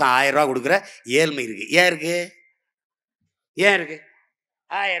அக்காவுக்கும் மாசம் 1000 ரூபா கொடுக்குற ஏழ்மை இருக்கு. ஏன் இருக்கு?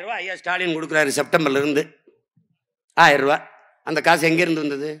 1000 ரூபா ஐயா ஸ்டாலின் கொடுக்குறாரு செப்டம்பர்ல இருந்து 1000 ரூபா. அந்த காசு எங்க இருந்து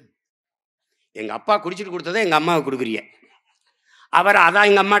வந்தது? எங்க அப்பா குடிச்சிட்டு கொடுத்ததை எங்க அம்மாவுக்கு கொடுக்குறீங்க, அவர் அதான்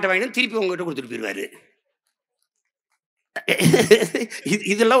எங்க அம்மாட்ட வாங்கிட்டு திருப்பி உங்ககிட்ட கொடுத்துட்டு போயிடுவாரு.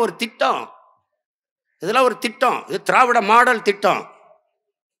 இதெல்லாம் ஒரு திட்டம், இதெல்லாம் ஒரு திட்டம். இது திராவிட மாடல் திட்டம்.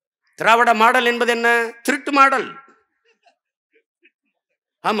 திராவிட மாடல் என்பது என்ன? திருட்டு மாடல்.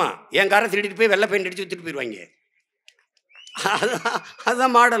 ஆமா, என் காரை திருடிட்டு போய் வெள்ளை பெயிண்ட் அடிச்சு வித்துட்டு போயிடுவாங்க.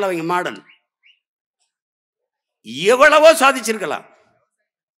 அதுதான் மாடல். அவங்க மாடல் எவ்வளவோ சாதிச்சிருக்கலாம்.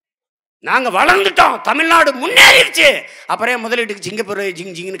 நாங்க வளர்ந்துட்டோம், தமிழ்நாடு முன்னேறிடுச்சு. அப்புறம் முதலீட்டுக்கு சிங்கப்பூர்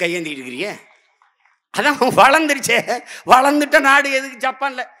ஜிங் ஜிங்னு கையேந்திட்டு இருக்கிறீங்க. அதான் வளர்ந்துருச்சே. வளர்ந்துட்ட நாடு எதுக்கு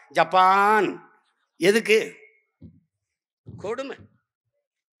ஜப்பான்ல? ஜப்பான் எதுக்கு? கொடுமை.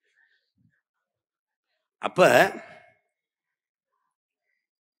 அப்ப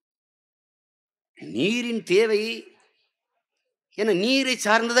நீரின் தேவை, ஏன்னா நீரை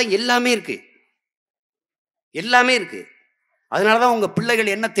சார்ந்துதான் எல்லாமே இருக்கு, எல்லாமே இருக்கு. அதனாலதான் உங்க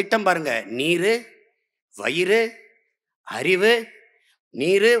பிள்ளைகள் என்ன திட்டம் பாருங்க, நீரு வயிறு அறிவு,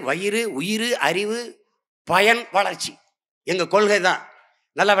 நீரு வயிறு உயிர் அறிவு பயன் வளர்ச்சி. எங்க கொள்கை தான்.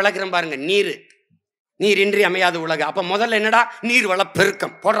 நல்லா விளக்குறேன் பாருங்க. நீர், நீர் இன்றி அமையாத உலகம். அப்ப முதல்ல என்னடா? நீர்வள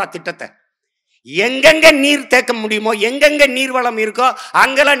பெருக்கம் போடுறா திட்டத்தை. எங்கெங்க நீர் தேக்க முடியுமோ, எங்கெங்க நீர்வளம் இருக்கோ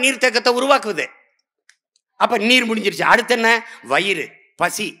அங்கெல்லாம் நீர் தேக்கத்தை உருவாக்குவது. அப்ப நீர் முடிஞ்சிருச்சு. அடுத்து என்ன? வயிறு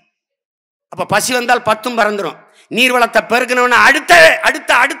பசி. அப்ப பசி வந்தால் 10 பறந்துடும். நீர்வளத்தை பெருக்கணும்னா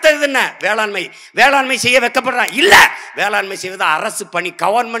அடுத்தது என்ன? வேளாண்மை. வேளாண்மை செய்ய வைக்கப்படுறான் இல்ல, வேளாண்மை செய்வது அரசு பணி,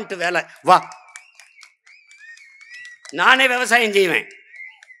 கவர்மெண்ட் வேலை. வா, நானே விவசாயம் செய்வேன்,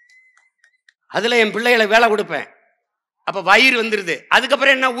 அதுல என் பிள்ளைகளை வேலை கொடுப்பேன். அப்ப வயிறு வந்துருது.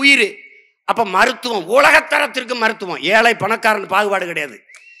 அதுக்கப்புறம் என்ன? உயிர். அப்ப மருத்துவம், உலகத்தரத்திற்கு மருத்துவம். ஏழை பணக்காரன் பாகுபாடு கிடையாது.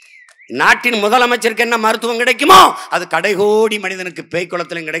 நாட்டின் முதலமைச்சருக்கு என்ன மருத்துவம் கிடைக்குமோ அது கடைகோடி மனிதனுக்கு பேய்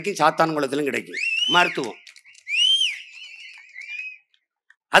குளத்திலும் கிடைக்கும், சாத்தான் குளத்திலும் கிடைக்கும் மருத்துவம்.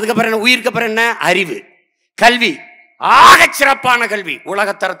 அதுக்கப்புறம் என்ன? உயிருக்கு அப்புறம் என்ன? அறிவு, கல்வி. ஆக சிறப்பான கல்வி,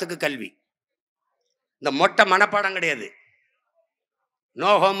 உலகத்தரத்துக்கு கல்வி. இந்த மொட்டை மனப்பாடம் கிடையாது,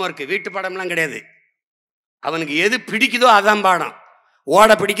 நோ ஹோம்ஒர்க், வீட்டு பாடம்லாம் கிடையாது. அவனுக்கு எது பிடிக்குதோ அதான் பாடம்.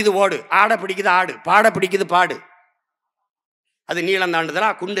 ஓட பிடிக்குது ஓடு, ஆட பிடிக்குது ஆடு, பாட பிடிக்குது பாடு. அது நீளம் தாண்டுதலா,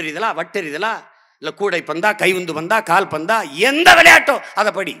 குண்டெறிதலா, வட்டெறிதலா, இல்லை கூடை பந்தா, கைவுந்து பந்தா, கால் பந்தா, எந்த விளையாட்டோ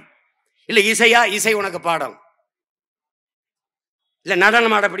அதை படி. இல்லை இசையா, இசை உனக்கு பாடம். இல்லை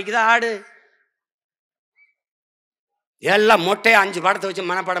நடனம் ஆட பிடிக்குதா, ஆடு. எல்லாம் மொட்டையா 5 பாடத்தை வச்சு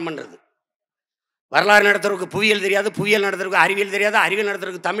மனப்பாடம் பண்றது. வரலாறு நடத்துறதுக்கு புவியியல் தெரியாது, புவியியல் நடத்துறதுக்கு அறிவியல் தெரியாது, அறிவியல்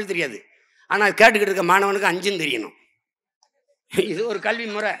நடத்துறதுக்கு தமிழ் தெரியாது. ஆனால் கேட்டுக்கிட்டு இருக்க மாணவனுக்கு 5ம் தெரியணும். இது ஒரு கல்வி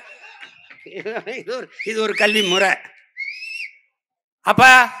முறை, இது ஒரு கல்வி முறை. அப்ப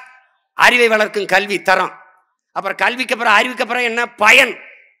அறிவை வளர்க்கும் கல்வி தரம். அப்புறம் கல்விக்கு அப்புறம் அறிவுக்கு அப்புறம் என்ன? பயன்,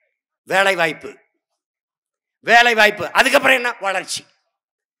 வேலை வாய்ப்பு, வேலை வாய்ப்பு. அதுக்கப்புறம் என்ன? வளர்ச்சி.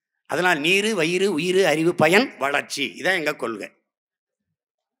 அதனால் நீரு வயிறு உயிர் அறிவு பயன் வளர்ச்சி, இதான் எங்க கொள்கை.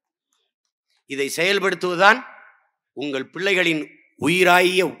 இதை செயல்படுத்துவதுதான் உங்கள் பிள்ளைகளின்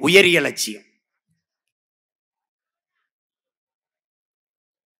உயிராய உயரிய லட்சியம்.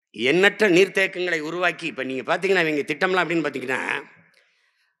 எண்ணற்ற நீர்த்தேக்கங்களை உருவாக்கி, இப்ப நீங்க பாத்தீங்கன்னா இவங்க திட்டம்லாம் அப்படின்னு பாத்தீங்கன்னா,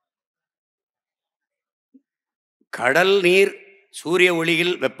 கடல் நீர் சூரிய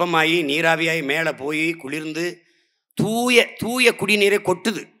ஒளியில் வெப்பமாகி நீராவியாகி மேலே போய் குளிர்ந்து தூய தூய குடிநீரை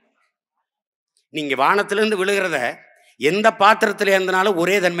கொட்டுது. நீங்க வானத்திலிருந்து விழுகிறத எந்த பாத்திரத்தில் இருந்தனாலும்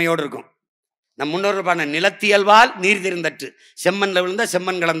ஒரே தன்மையோடு இருக்கும். நம் முன்னோர்கள் பாருங்க, நிலத்தியல்வால் நீர் தெரிந்தற்று. செம்மண்ணில் விழுந்தா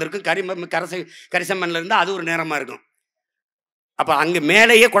செம்மண் கலந்துருக்கும், கரிசம்மண்ணில் இருந்தால் அது ஒரு நேரமாக இருக்கும். அப்போ அங்கே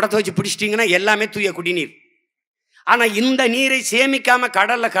மேலேயே குடத்தை வச்சு பிடிச்சிட்டிங்கன்னா எல்லாமே தூய குடிநீர். ஆனால் இந்த நீரை சேமிக்காமல்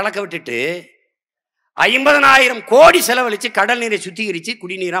கடலில் கலக்க விட்டுட்டு 50,000 கோடி செலவழித்து கடல் நீரை சுத்திகரித்து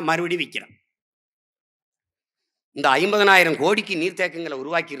குடிநீராக மறுபடியும் விற்கிறான். இந்த 50,000 கோடிக்கு நீர்த்தேக்கங்களை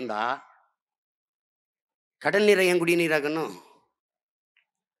உருவாக்கி இருந்தா கடல் நீரை ஏன் குடிநீராக்கணும்?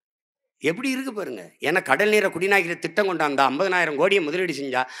 எப்படி இருக்கு பாருங்க. ஏன்னா கடல் நீரை குடிநீராக்கிற திட்டம் கொண்டாந்தா 50,000 கோடியை முதலீடு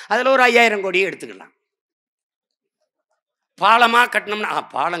செஞ்சா அதில் ஒரு 5,000 கோடியை எடுத்துக்கலாம். பாலமா கட்டணும்னா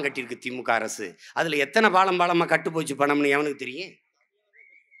பாலம் கட்டியிருக்கு திமுக அரசு, அதுல எத்தனை பாலமா கட்டு போச்சு பணம்னு எவனுக்கு தெரியும்?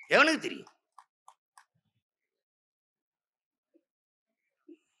 எவனுக்கு தெரியும்?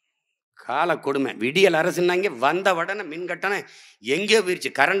 கால கொடுமை. விடியல் அரசுன்னாங்க, வந்த உடனே மின் கட்டணம் எங்கேயோ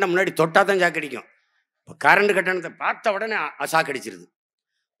போயிடுச்சு. கரண்டை முன்னாடி தொட்டா தான் சாக்கடிக்கும். இப்போ கரண்ட் கட்டணத்தை பார்த்த உடனே சாக்கடிச்சிருது.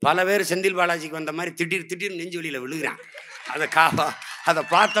 பல பேர் செந்தில் பாலாஜிக்கு வந்த மாதிரி திடீர் நெஞ்சு வலியில் விழுகிறான். அதை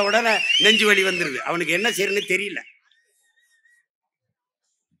பார்த்த உடனே நெஞ்சு வலி வந்துடுது. அவனுக்கு என்ன செய்யறதுன்னு தெரியல.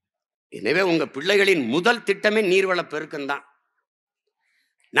 எனவே உங்க பிள்ளைகளின் முதல் திட்டமே நீர்வள பெருக்கம்தான்.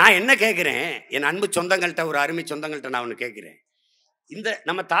 நான் என்ன கேட்கிறேன், என் அன்பு சொந்தங்கள்கிட்ட, ஒரு அருமை சொந்தங்கள்கிட்ட நான் ஒன்று கேட்கிறேன். இந்த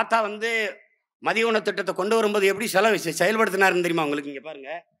நம்ம தாத்தா மதிய உணவு திட்டத்தை கொண்டு வரும்போது எப்படி செயல்படுத்தினாருன்னு தெரியுமா உங்களுக்கு? இங்க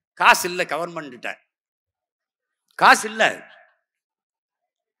பாருங்க, காசு இல்லை, கவர்மெண்ட் காசு இல்லை.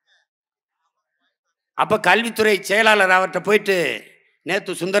 அப்ப கல்வித்துறை செயலாளர் அவர்கிட்ட போயிட்டு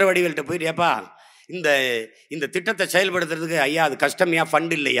நேற்று சுந்தர வடிவேல்கிட்ட போயிட்டு, ஏப்பா இந்த திட்டத்தை செயல்படுத்துறதுக்கு ஐயா அது கஷ்டமையா,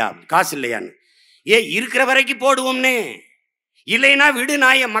 ஃபண்ட் இல்லையா, காசு இல்லையான்னு. இருக்கிற வரைக்கும் போடுவோம்னே, இல்லைன்னா விடு,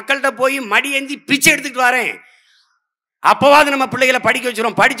 நான் என் மக்கள்கிட்ட போய் மடி ஏந்தி பிச்சை எடுத்துக்கிட்டு வரேன், அப்போவாது நம்ம பிள்ளைகளை படிக்க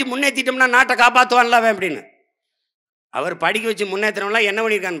வச்சிடும், படிச்சு முன்னேற்றிட்டோம்னா நாட்டை காப்பாற்றுவான்ல அப்படின்னு. அவர் படிக்க வச்சு முன்னேற்றம்லாம் என்ன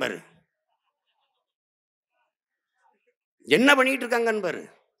பண்ணியிருக்கான்னு பாரு. என்ன பண்ணிட்டு இருக்காங்கன்னு பாரு.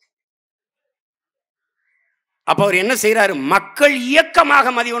 அப்ப அவர் என்ன செய்யறாரு? மக்கள்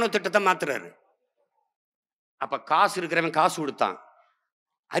இயக்கமாக மதிய உணவு திட்டத்தை மாத்துறாரு. அப்ப காசு இருக்கிறவன் காசு கொடுத்தான்,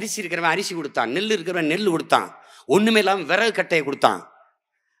 அரிசி இருக்கிறவன் அரிசி கொடுத்தான், நெல் இருக்கிறவன் நெல் கொடுத்தான், ஒண்ணுமே இல்லாம விறகு கட்டையை கொடுத்தான்.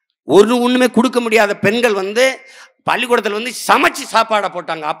 ஒண்ணுமே கொடுக்க முடியாத பெண்கள் பள்ளிக்கூடத்தில் சமைச்சு சாப்பாடை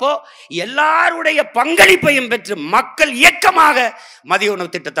போட்டாங்க. அப்போ எல்லாருடைய பங்களிப்பையும் பெற்று மக்கள் இயக்கமாக மதிய உணவு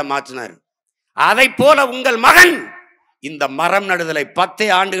திட்டத்தை மாற்றினார். அதை போல உங்கள் மகன் இந்த மரம் நடுதலை 10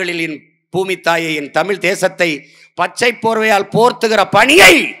 ஆண்டுகளில் என் பூமி தாயை, என் தமிழ் தேசத்தை பச்சை போர்வையால் போர்த்துகிற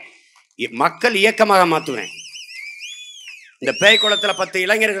பணியை மக்கள் இயக்கமாக மாற்றுவேன். இந்த பேய்குளத்தில் 10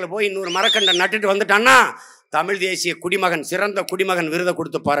 இளைஞர்கள் போய் 100 மரக்கண்டை நட்டுட்டு வந்துட்டான்னா தமிழ் தேசிய குடிமகன், சிறந்த குடிமகன் விருதை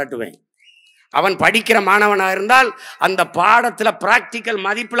கொடுத்து பாராட்டுவேன். அவன் படிக்கிற மாணவனாக இருந்தால் அந்த பாடத்தில் பிராக்டிக்கல்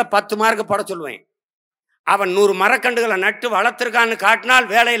மதிப்பில் 10 மார்க் போட சொல்லுவேன். அவன் 100 மரக்கண்டுகளை நட்டு வளர்த்துருக்கான்னு காட்டினால்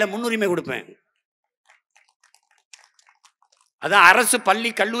வேலையில் முன்னுரிமை கொடுப்பேன். அதான் அரசு பள்ளி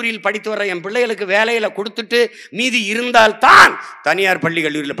கல்லூரியில் படித்து வர என் பிள்ளைகளுக்கு வேலையில் கொடுத்துட்டு மீதி இருந்தால்தான் தனியார் பள்ளி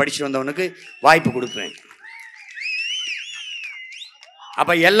கல்லூரியில் படிச்சுட்டு வந்தவனுக்கு வாய்ப்பு கொடுப்பேன்.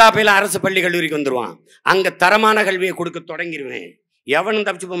 அப்ப எல்லா பையிலும் அரசு பள்ளி கல்லூரிக்கு வந்துருவான். அங்க தரமான கல்வியை கொடுக்க தொடங்கிடுவேன். எவனும்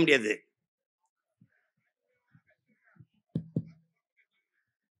தப்பிச்சு போக முடியாது.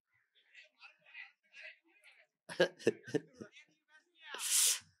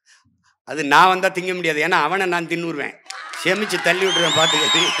 அது நான் வந்தா திங்க முடியாது. ஏன்னா அவனை நான் தின்னுருவேன், செமிச்சு தள்ளி விட்டுருவேன். பார்த்துக்க,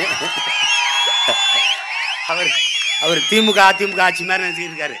 அவர் திமுக அதிமுக ஆட்சி மாதிரி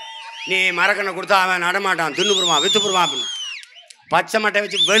நினைச்சிருக்காரு. நீ மரக்கண்ணை கொடுத்தா அவன் நடமாட்டான், தின்னுப்புருவான், வித்துப்புருவான் அப்படின்னு பச்சை மட்டை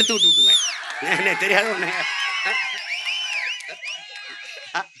வச்சு வெளுத்து விட்டு விட்டுருவேன். தெரியாத ஒண்ணு.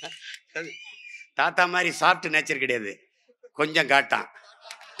 தாத்தா மாதிரி சாப்பிட்டு நேச்சர் கிடையாது. கொஞ்சம் காட்டான்.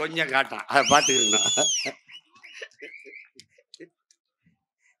 அதை பார்த்துக்கணும்.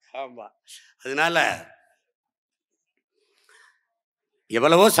 ஆமா, அதனால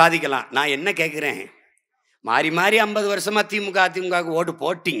எவ்வளவோ சாதிக்கலாம். நான் என்ன கேட்கிறேன், மாறி மாறி 50 வருஷமா திமுக அதிமுக ஓட்டு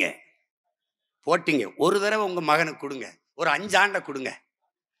போட்டீங்க. ஒரு தடவை உங்க மகனுக்கு கொடுங்க, ஒரு 5 ஆண்டை கொடுங்க.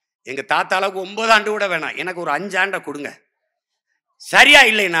 எங்க தாத்தாளுக்கு 9 ஆண்டு கூட வேணாம், எனக்கு ஒரு 5 ஆண்டை கொடுங்க. சரியா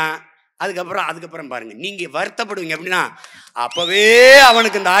இல்லைன்னா அதுக்கப்புறம் பாருங்க, நீங்க வருத்தப்படுவீங்க. அப்படின்னா அப்பவே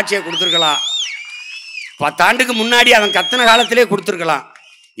அவனுக்கு இந்த ஆட்சியை கொடுத்துருக்கலாம். 10 ஆண்டுக்கு முன்னாடி அவன் கத்தனை காலத்திலே கொடுத்துருக்கலாம்.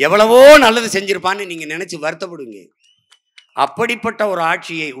 எவ்வளவோ நல்லது செஞ்சிருப்பான்னு நீங்க நினைச்சு வருத்தப்படுவீங்க. அப்படிப்பட்ட ஒரு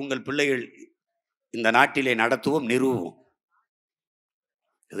ஆட்சியை உங்கள் பிள்ளைகள் இந்த நாட்டிலே நடத்துவோம், நிறுவுவோம்.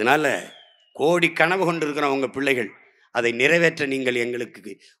 இதனால கோடி கனவு கொண்டிருக்கிற உங்க பிள்ளைகள் அதை நிறைவேற்ற நீங்கள்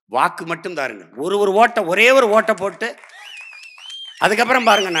எங்களுக்கு வாக்கு மட்டும் தாருங்கள். ஒரே ஒரு ஓட்டை போட்டு அதுக்கப்புறம்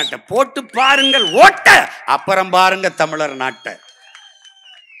பாருங்க நாட்டை. போட்டு பாருங்கள் ஓட்ட, அப்புறம் பாருங்க தமிழர் நாட்டை.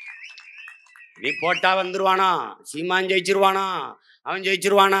 நீ போட்டா வந்துருவானா, சீமான் ஜெயிச்சிருவானா, அவன்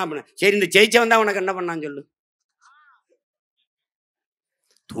ஜெயிச்சிருவானா அப்படின்னு. சரி, இந்த ஜெயிச்சவன் தான் உனக்கு என்ன பண்ணான்னு சொல்லு.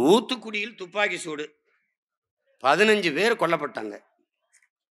 தூத்துக்குடியில் துப்பாக்கி சூடு, 15 பேர் கொல்லப்பட்டாங்க.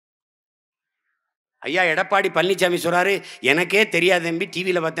 ஐயா எடப்பாடி பழனிசாமி சொல்றாரு, எனக்கே தெரியாத தம்பி,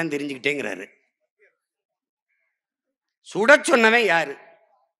 டிவியில பார்த்தா தெரிஞ்சுக்கிட்டேங்கிறாரு. சுட சொன்னவன் யாரு?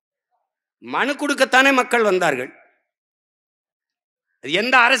 மனு கொடுக்கத்தானே மக்கள் வந்தார்கள்.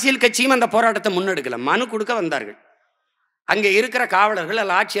 எந்த அரசியல் கட்சியும் அந்த போராட்டத்தை முன்னெடுக்கல, மனு கொடுக்க வந்தார்கள். அங்கே இருக்கிற காவலர்கள்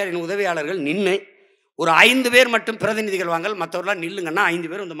அல்ல ஆட்சியாளரின் உதவியாளர்கள் நின்று ஒரு 5 பேர் மட்டும் பிரதிநிதிகள் வாங்கல், மற்றவர்களாம் நில்லுங்கன்னா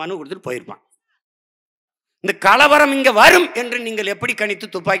 5 பேர் இந்த மனு கொடுத்துட்டு போயிருப்பான். இந்த கலவரம் இங்க வரும் என்று நீங்கள் எப்படி கணித்து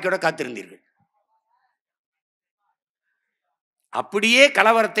துப்பாக்கியோட காத்திருந்தீர்கள்? அப்படியே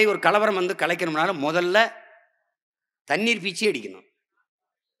கலவரத்தை, ஒரு கலவரம் கலைக்கணும்னால முதல்ல தண்ணீர் பீச்சி அடிக்கணும்,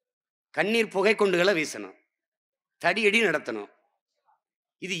 கண்ணீர் புகை கொண்டுகளை வீசணும், தடியடி நடத்தணும்.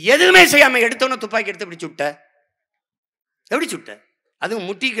 இது எதுவுமே செய்யாம எடுத்தோன்னு துப்பாக்கி எடுத்து எப்படி சுட்ட? அதுவும்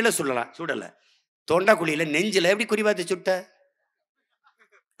முட்டிக்குள்ள சுடல, தொண்டாக்குழியில நெஞ்சில எப்படி குறிபாத்து சுட்ட?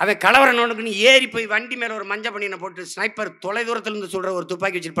 அவன் கலவரன்னு ஏறி போய் வண்டி மேல ஒரு மஞ்சள் பணியனை போட்டு ஸ்னைப்பர் தொலை தூரத்துல இருந்து சொல்ற ஒரு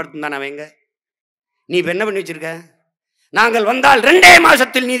துப்பாக்கி வச்சுட்டு படுத்துந்தானே அவங்க. நீ இப்ப என்ன பண்ணி வச்சிருக்க? நாங்கள் வந்தால் 2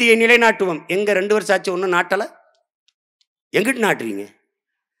 மாசத்தில் நீதியை நிலைநாட்டுவோம். எங்க 2 வருஷம் ஆச்சு, ஒன்னும் நாட்டல. எங்கிட்டு நாட்டுறீங்க?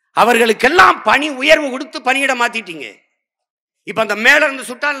 அவர்களுக்கெல்லாம் பணி உயர்வு கொடுத்து பணியிட மாத்திட்டீங்க. இப்ப அந்த மேல இருந்து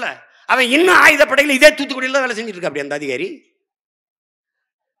சுட்டான்ல, அவன் இன்னும் ஆயுதப்படையில் இதே தூத்துக்குடியில் வேலை செஞ்சுட்டு இருக்க. அப்படி அந்த அதிகாரி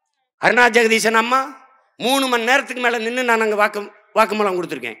அருணா ஜெகதீசன் அம்மா 3 மணி நேரத்துக்கு மேல நின்று நான் அங்க வாக்குமூலம்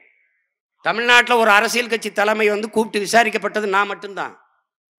கொடுத்துருக்கேன். தமிழ்நாட்டில் ஒரு அரசியல் கட்சி தலைமை கூப்பிட்டு விசாரிக்கப்பட்டது நான் மட்டும்தான்.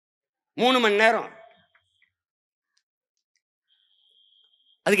 3 மணி நேரம்.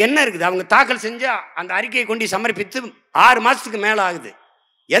 அதுக்கு என்ன இருக்குது? அவங்க தாக்கல் செஞ்சு அந்த அறிக்கையை கொண்டு சமர்ப்பித்து 6 மாசத்துக்கு மேல ஆகுது,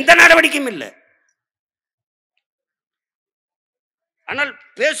 எந்த நடவடிக்கையும் இல்லை. ஆனால்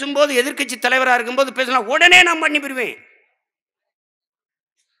பேசும்போது எதிர்கட்சி தலைவராக இருக்கும்போது பேசலாம், உடனே நான் பண்ணி போடுவேன்.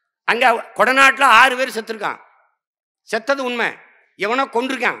 அங்க கொடநாட்டில் 6 பேர் செத்துருக்கான். செத்தது உண்மை. எவனோ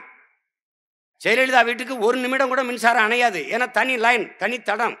கொண்டிருக்கான். ஜெயலலிதா வீட்டுக்கு ஒரு நிமிடம் கூட மின்சாரம் அணையாது. ஏன்னா தனி லைன், தனி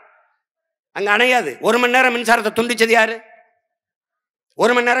தடம், அங்கே அணையாது. 1 மணி நேரம் மின்சாரத்தை துண்டிச்சது யாரு?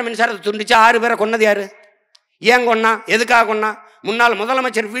 1 மணி நேரம் மின்சாரத்தை துண்டிச்சு 6 பேரை கொன்னது யாரு? ஏன் கொன்னா? எதுக்காக கொன்னா? முன்னாள்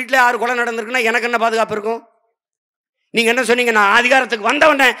முதலமைச்சர் வீட்டிலே 6 கொலை நடந்திருக்குன்னா எனக்கு என்ன பாதுகாப்பு இருக்கும்? நீங்க என்ன சொன்னீங்க? நான் அதிகாரத்துக்கு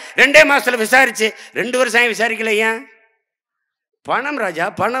வந்தவன 2 மாசத்துல விசாரிச்சு 2 வருஷம் விசாரிக்கல. ஏன்? பணம் ராஜா,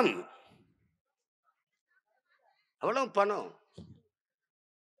 பணம், அவ்வளவு பணம்.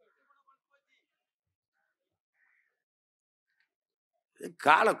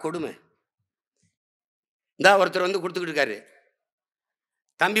 கால கொடுமை. இந்த ஒருத்தர் வந்து கொடுத்துக்கிட்டு இருக்காரு.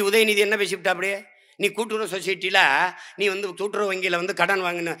 தம்பி உதயநிதி என்ன பேசிவிட்டா? அப்படியே நீ கூட்டுறவு சொசைட்டியில் நீ வந்து கூட்டுறவு வங்கியில் வந்து கடன்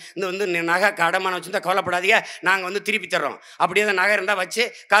வாங்கின இந்த வந்து நகை அடமானம் வச்சுருந்தா கவலைப்படாதீங்க, நாங்கள் வந்து திருப்பி தர்றோம். அப்படியே தான் நகை இருந்தால் வச்சு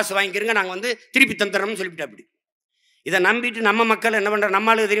காசு வாங்கிக்கிறங்க, நாங்கள் வந்து திருப்பி தந்துடுறோம்னு சொல்லிவிட்டா. அப்படி இதை நம்பிட்டு நம்ம மக்கள் என்ன பண்ணுற?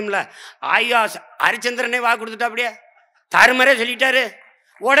 நம்மளுக்கு தெரியுமில்ல, ஐயா ஹரிச்சந்திரனே வாக்கு கொடுத்துட்டா. அப்படியே தருமரே சொல்லிட்டாரு.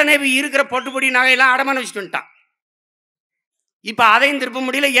 உடனே இருக்கிற பொட்டுப்பொடி நகையெல்லாம் அடமானம் வச்சுட்டு வந்துட்டான். இப்போ அதையும் திருப்ப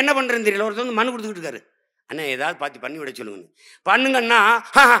முடியல. என்ன பண்ணுறதுன்னு தெரியல. ஒருத்தர் வந்து மனு கொடுத்துக்கிட்டு இருக்காரு. அண்ணா ஏதாவது பார்த்து பண்ணி விட சொல்லுங்க. பண்ணுங்கன்னா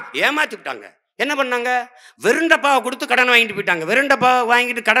ஏமாற்றி விட்டாங்க. என்ன பண்ணாங்க? வெறுண்டப்பாவை கொடுத்து கடனை வாங்கிட்டு போயிட்டாங்க. வெறுண்டப்பாவை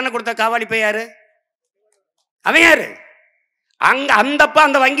வாங்கிட்டு கடனை கொடுத்த காவாளி போய் யாரு? அவன் யாரு? அங்க அந்தப்பா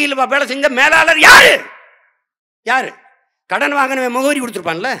அந்த வங்கியில் வேலை செஞ்ச மேலாளர் யாரு? யாரு? கடன் வாங்கினவன் முகவரி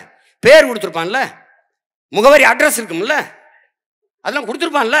கொடுத்துருப்பான்ல, பேர் கொடுத்துருப்பான்ல, முகவரி அட்ரஸ் இருக்கும்ல, அதெல்லாம்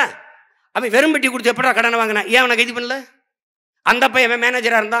கொடுத்துருப்பான்ல. அவன் வெறும்பட்டி கொடுத்து எப்படா கடனை வாங்கினா? ஏன் அவனை கைது பண்ணல? அந்த பையன்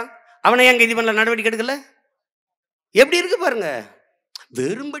மேனேஜராக இருந்தான், அவனை ஏன் கைது பண்ணல? நடவடிக்கை எடுக்கல? எப்படி இருக்கு பாருங்க.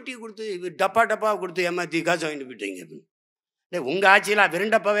 வெறும்பட்டி கொடுத்து டப்பா டப்பா கொடுத்து ஏமாத்தி காசு வாங்கிட்டு போயிட்டீங்க. உங்க ஆட்சியில்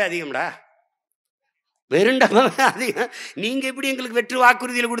வெறுண்டப்பாவே அதிகம்டா, வெறுண்டப்பாவே அதிகம். நீங்க எப்படி எங்களுக்கு வெற்று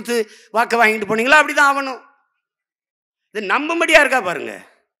வாக்குறுதியில் கொடுத்து வாக்க வாங்கிட்டு போனீங்களா? அப்படிதான் ஆகணும். இது நம்பும்படியா இருக்கா பாருங்க.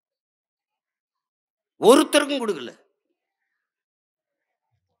 ஒருத்தருக்கும் கொடுக்கல.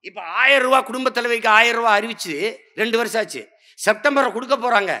 இப்ப 1000 ரூபாய் குடும்ப தலைவிக்கு 1000 ரூபாய் அறிவிச்சு 2 வருஷம் ஆச்சு. செப்டம்பரை கொடுக்க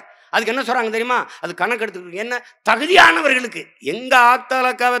போறாங்க. அதுக்கு என்ன சொல்றாங்க தெரியுமா? அது கணக்கு எடுத்துக்கிட்டு என்ன தகுதியானவர்களுக்கு. எங்க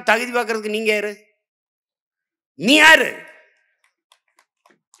ஆத்தாளக்காவை தகுதி பார்க்கறதுக்கு நீங்க யாரு? நீ யாரு?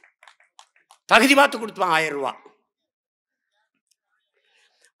 தகுதி பார்த்து கொடுத்துவாங்க 1000 ரூபாய்.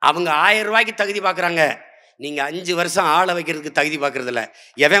 அவங்க 1000 ரூபாய்க்கு தகுதி பார்க்குறாங்க. நீங்க 5 வருஷம் ஆளை வைக்கிறதுக்கு தகுதி பார்க்கறது இல்லை.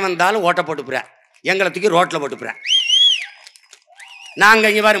 எவன் வந்தாலும் ஓட்ட போட்டுப்புற, எங்களை தூக்கி ரோட்டில் போட்டுப்புற. நாங்கள்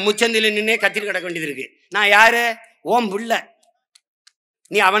இங்கே பாரு முச்சந்தியில் நின்னே கத்திரி கிடக்க வேண்டியது இருக்கு. நான் யாரு? ஓம் புள்ள.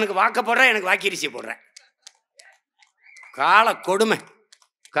 நீ அவனுக்கு வாக்க போடுற, எனக்கு வாக்கரிசி போடுற. கால கொடுமை,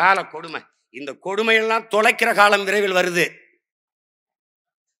 கால கொடுமை. இந்த கொடுமையெல்லாம் தொலைக்கிற காலம் விரைவில் வருது.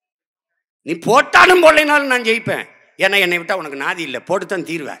 நீ போட்டாலும் போடலைனாலும் நான் ஜெயிப்பேன். ஏன்னா என்னை விட்டா உனக்கு நாதி இல்லை, போட்டுத்தான்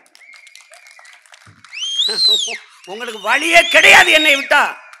தீர்வேன். உங்களுக்கு வழியே கிடையாது. என்னை விட்டா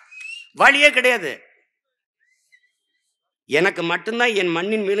வழியே கிடையாது. எனக்கு மட்டும்தான் என்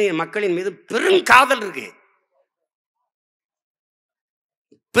மண்ணின் மீது என் மக்களின் மீது பெருங்காதல் இருக்கு,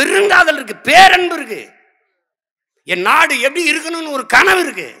 பெருங்காதல் இருக்கு, பேரன்பு இருக்கு. என் நாடு எப்படி இருக்கணும்னு ஒரு கனவு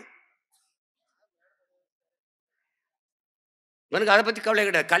இருக்கு. எனக்கு அதை பத்தி கவலை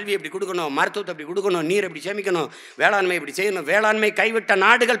கிடையாது. கல்வி எப்படி கொடுக்கணும், மருத்துவத்தை எப்படி கொடுக்கணும், நீர் எப்படி சேமிக்கணும், வேளாண்மை எப்படி செய்யணும். வேளாண்மை கைவிட்ட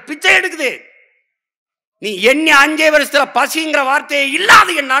நாடுகள் பிச்சை எடுக்குது. நீ என்ன 5 வருஷத்துல பசிங்கிற வார்த்தையே இல்லாத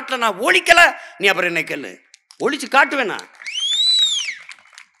என் நாட்டில் நான் ஒழிக்கல. நீ அப்புறம் என்ன கேளு, ஒழிச்சு காட்டுவேனா?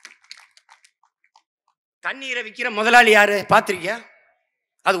 தண்ணீரை விற்கிற முதலாளி யாரு பார்த்திருக்கியா?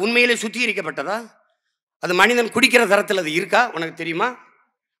 அது உண்மையிலே சுத்திகரிக்கப்பட்டதா? அது மனிதன் குடிக்கிற தரத்தில் அது இருக்கா? உனக்கு தெரியுமா?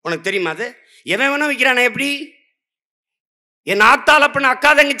 உனக்கு தெரியுமா? அது எவன் வேணா விற்கிறானே. எப்படி? என் ஆத்தாள் அப்பன் அக்கா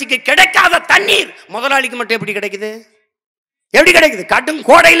தங்கச்சிக்கு கிடைக்காத தண்ணீர் முதலாளிக்கு மட்டும் எப்படி கிடைக்குது? எப்படி கிடைக்குது? கடும்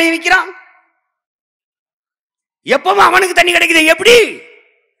கோடையிலையும் விற்கிறான். எப்பவும் அவனுக்கு தண்ணி கிடைக்குது. எப்படி?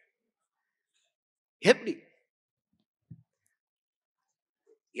 எப்படி?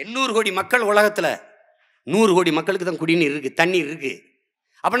 800 கோடி மக்கள் உலகத்துல 100 கோடி மக்களுக்கு தான் குடிநீர் இருக்கு, தண்ணீர் இருக்கு.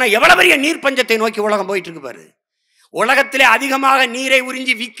 அப்படின்னா எவ்வளவு பெரிய நீர் பஞ்சத்தை நோக்கி உலகம் போயிட்டு இருக்கு பாரு. உலகத்திலே அதிகமாக நீரை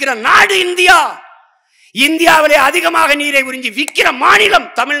உறிஞ்சி விற்கிற நாடு இந்தியா. இந்தியாவிலே அதிகமாக நீரை உறிஞ்சி விற்கிற மாநிலம்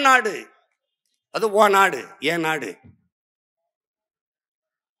தமிழ்நாடு. அது ஓ நாடு, ஏன் நாடு.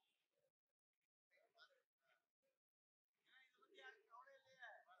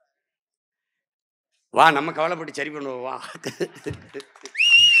 வா, நம்ம கவலைப்பட்டு சரி பண்ணுவோம். வா,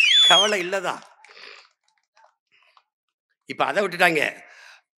 கவலை இல்லதா? இப்ப அதை விட்டுட்டாங்க.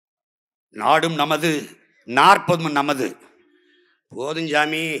 நாடும் நமது, 40 நமது. போதும்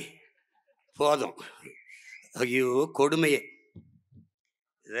சாமி, போதும். ஐயோ கொடுமையே.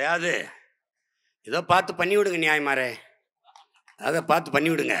 இதையாவது ஏதோ பார்த்து பண்ணி விடுங்க நியாயமாரே, அதை பார்த்து பண்ணி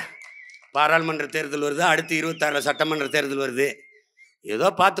விடுங்க. பாராளுமன்ற தேர்தல் வருது, அடுத்து 26 சட்டமன்ற தேர்தல் வருது. ஏதோ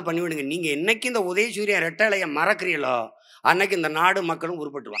பார்த்து பண்ணிவிடுங்க. நீங்கள் என்னைக்கு இந்த உதயசூரியன் ரெட்டலையை மறக்கிறீங்களோ அன்னைக்கு இந்த நாடு மக்களும்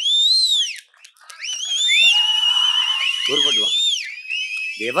உருப்பட்டுவான்.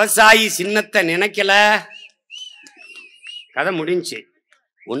 விவசாயி சின்னத்தை நினைக்கல, கதை முடிஞ்சு.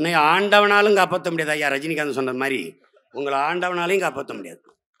 உன்னை ஆண்டவனாலும் காப்பாற்ற முடியாது. ஐயா ரஜினிகாந்த் சொன்ன மாதிரி உங்களை ஆண்டவனாலையும் காப்பாற்ற முடியாது.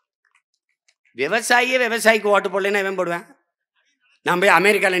 விவசாயிக்கு ஓட்டு போடலன்னா எவன் போடுவேன்? நான் போய்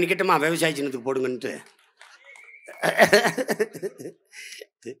அமெரிக்காவில் நிற்கட்டுமா விவசாய சின்னத்துக்கு போடுங்கன்ட்டு?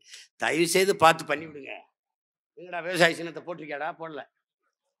 தயவு செய்து பார்த்து பண்ணி விடுங்க. எங்கடா விவசாய சின்னத்தை போட்டிருக்கியாடா? போடல.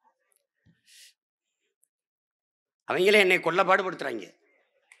 அவங்களே என்னை கொல்ல பாடுபடுத்துறாங்க.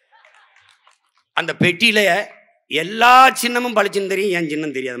 அந்த பெட்டியில எல்லா சின்னமும் பளிச்சுன்னு தெரியும், என்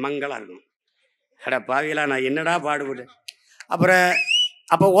சின்னம் தெரியாது, மங்களா இருக்கும். அடா பாவிகளா, நான் என்னடா பாடுபடு.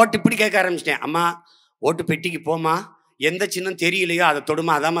 அப்போ ஓட்டு இப்படி கேட்க ஆரம்பிச்சிட்டேன். அம்மா ஓட்டு பெட்டிக்கு போமா, எந்த சின்னம் தெரியலையோ அதை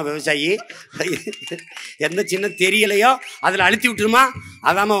தொடுமா, அதாம்மா விவசாயி. எந்த சின்னம் தெரியலையோ அதில் அழுத்தி விட்டுருமா,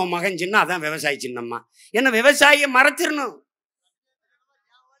 அதாம்மா உன் மகன் சின்னம், அதான் விவசாயி சின்னம்மா. என்ன விவசாயியை மறைச்சிடணும்,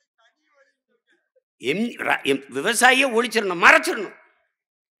 விவசாயியை ஒழிச்சிடணும், மறைச்சிடணும்.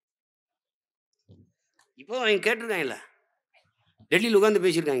 இப்போ அவங்க கேட்டிருக்காங்கல்ல, டெல்லியில் உட்காந்து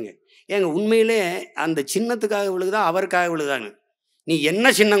பேசியிருக்காங்க. ஏங்க உண்மையிலே அந்த சின்னத்துக்காக விழுகுதா அவருக்காக விழுதாங்க? நீ என்ன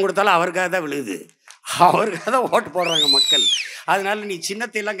சின்னம் கொடுத்தாலும் அவருக்காக தான் விழுகுது, அவருக்காக தான் ஓட்டு போடுறாங்க மக்கள். அதனால நீ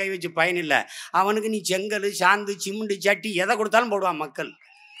சின்னத்தையெல்லாம் கை வச்சு பயனில்லை. அவனுக்கு நீ செங்கல், சாந்து, சிமெண்ட், சட்டி எதை கொடுத்தாலும் போடுவான் மக்கள்.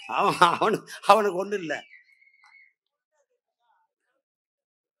 அவனுக்கு ஒன்றும் இல்லை.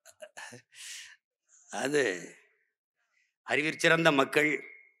 அது அறிவிற் சிறந்த மக்கள்,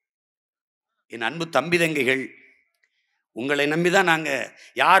 என் அன்பு தம்பி தங்கைகள், உங்களை நம்பிதான் நாங்கள்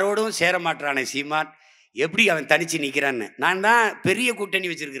யாரோடும் சேர மாட்டானே சீமான். எப்படி அவன் தனிச்சு நிற்கிறான்னு. நான் தான் பெரிய கூட்டணி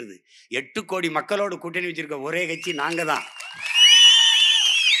வச்சிருக்கிறது. 8 கோடி மக்களோட கூட்டணி வச்சிருக்க ஒரே கட்சி நாங்கள் தான்.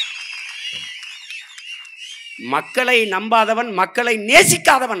 மக்களை நம்பாதவன், மக்களை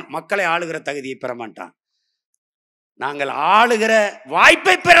நேசிக்காதவன் மக்களை ஆளுகிற தகுதியை பெற மாட்டான். நாங்கள் ஆளுகிற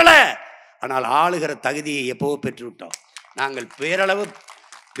வாய்ப்பை பெறல, ஆனால் ஆளுகிற தகுதியை எப்போ பெற்றுவிட்டோம். நாங்கள்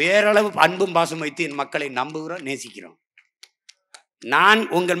பேரளவு அன்பும் பாசம் வைத்து என் மக்களை நம்புகிறோம், நேசிக்கிறோம். நான்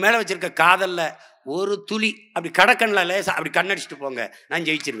உங்கள் மேலே வச்சிருக்க காதல்ல ஒரு துளி அப்படி கடக்கண்ணில் லேசா அப்படி கண்ணடிச்சுட்டு போங்க, நான்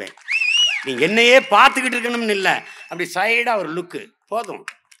ஜெயிச்சிருவேன். நீங்கள் என்னையே பார்த்துக்கிட்டு இருக்கணும்னு இல்லை, அப்படி சைடாக ஒரு லுக்கு போதும்.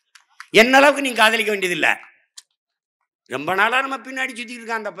 என்ன அளவுக்கு நீங்கள் காதலிக்க வேண்டியதில்லை. ரொம்ப நாளாக நம்ம பின்னாடி சுற்றிட்டு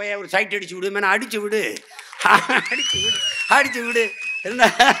இருக்கான் அந்த பையன், ஒரு சைட் அடிச்சு விடு, மேலே அடிச்சு விடு, அடிச்சு விடு.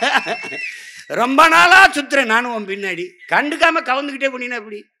 ரொம்ப நாளாக சுற்றுறேன் நானும் உன் பின்னாடி, கண்டுக்காம கவர்ந்துக்கிட்டே போனீங்கன்னா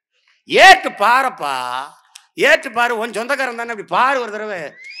எப்படி? ஏற்று பாருப்பா, ஏற்று பாரு, உன் சொந்தக்காரன் தானே, அப்படி பாரு ஒரு தடவை.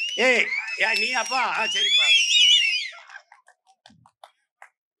 ஏய் நீ அப்பா, சரிப்பா.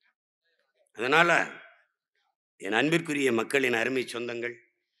 அதனால என் அன்பிற்குரிய மக்களின் அருமை சொந்தங்கள்,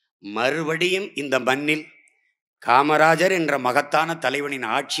 மறுபடியும் இந்த மண்ணில் காமராஜர் என்ற மகத்தான தலைவனின்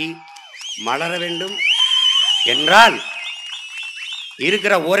ஆட்சி மலர வேண்டும் என்றால்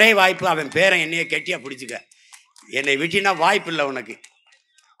இருக்கிற ஒரே வாய்ப்பு, அவன் பேரன் என்னைய கெட்டியா பிடிச்சிக்க. என்னை விட்டினா வாய்ப்பு இல்லை, உனக்கு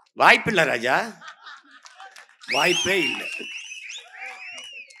வாய்ப்பு இல்லை ராஜா, வாய்ப்பே இல்லை.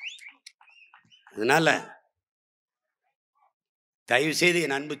 அதனால தயவு செய்து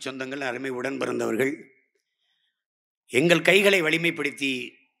என் அன்பு சொந்தங்கள், அருமை உடன் பிறந்தவர்கள், எங்கள் கைகளை வலிமைப்படுத்தி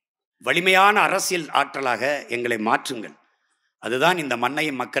வலிமையான அரசியல் ஆற்றலாக எங்களை மாற்றுங்கள். அதுதான் இந்த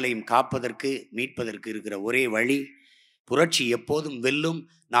மண்ணையும் மக்களையும் காப்பதற்கு, மீட்பதற்கு இருக்கிற ஒரே வழி. புரட்சி எப்போதும் வெல்லும்,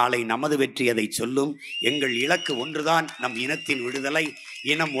 நாளை நமது வெற்றி அதை சொல்லும். எங்கள் இலக்கு ஒன்றுதான், நம் இனத்தின் விடுதலை.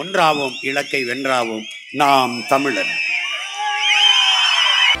 இனம் ஒன்றாவோம், இலக்கை வென்றாவோம். நாம் தமிழர்.